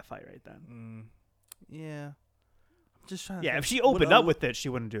end that fight right then. Yeah. I'm just trying to Yeah, think if she what opened up other- with it, she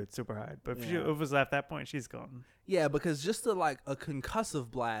wouldn't do it super hard. But if Yeah. it was at that point, she's gone. Yeah, because just to like a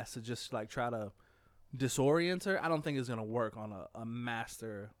concussive blast to just like try to disorient her, I don't think it's gonna work on a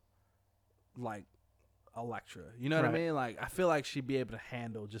master like Electra. You know what I Right. mean? Like I feel like she'd be able to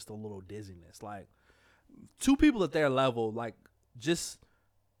handle just a little dizziness. Like two people at their level, like just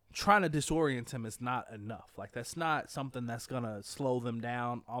trying to disorient him is not enough. Like that's not something that's gonna slow them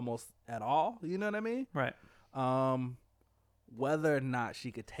down almost at all. You know what I mean? Right. Whether or not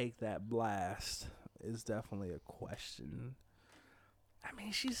she could take that blast is definitely a question. I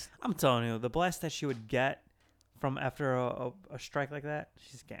mean, I'm telling you, the blast that she would get from after a strike like that,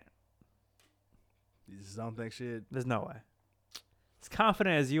 she just can't. you just don't think she'd. There's no way. As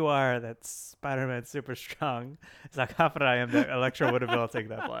confident as you are that Spider-Man's super strong, is how confident I am that Electro would have been able to take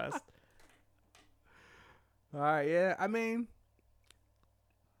that blast. All right, yeah. I mean,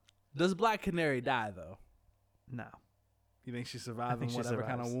 does Black Canary die though? No. You think she survived think in she whatever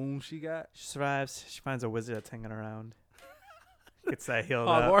kind of survives. wound she got? She survives. She finds a wizard that's hanging around. Gets that healed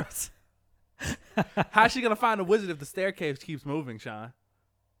Hogwarts. up. How's she gonna find a wizard if the staircase keeps moving, Sean?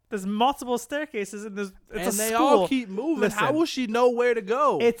 There's multiple staircases and it's and a they school. all keep moving. How Listen. will she know where to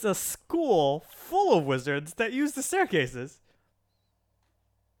go? It's a school full of wizards that use the staircases.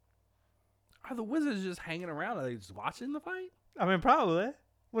 Are the wizards just hanging around? Are they just watching the fight? I mean, probably.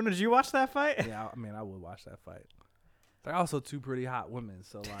 When did you watch that fight? Yeah, I mean, I would watch that fight. They're also two pretty hot women,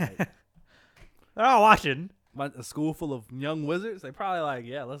 so like They're all watching. a school full of young wizards. They probably like,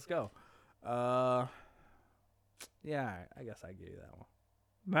 yeah, let's go. Yeah, all right, I guess I give you that one.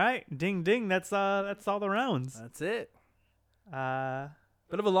 Right? Ding ding. That's all the rounds. That's it. Uh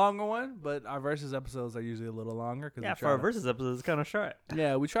Bit of a longer one, but our versus episodes are usually a little longer. Cause yeah, we for try our to- versus episode, it's kind of short.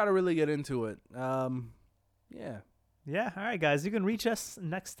 Yeah, we try to really get into it. Yeah. Yeah. All right, guys. You can reach us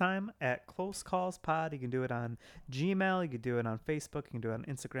next time at Close Calls Pod. You can do it on Gmail. You can do it on Facebook. You can do it on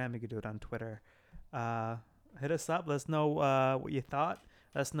Instagram. You can do it on Twitter. Hit us up. Let us know what you thought.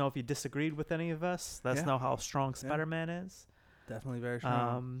 Let us know if you disagreed with any of us. Let us Yeah. know how strong Spider-Man is. Definitely very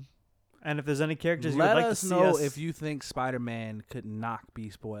strong. And if there's any characters you Let would like us to see know us, if you think Spider-Man could knock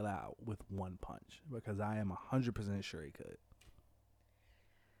Beast Boy out with one punch, because I am 100% sure he could.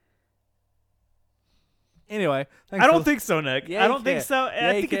 Anyway, I don't think so, Nick. Yeah, I you don't think can. so. Yeah,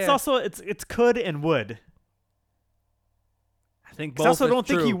 I you think it's can. also it's could and would. I think 'Cause both I also are don't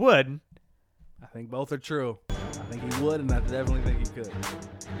think he true. would. I think both are true. I think he would, and I definitely think he could.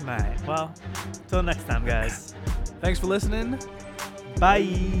 All right. Well, till next time, guys. Thanks for listening.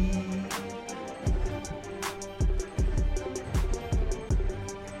 Bye.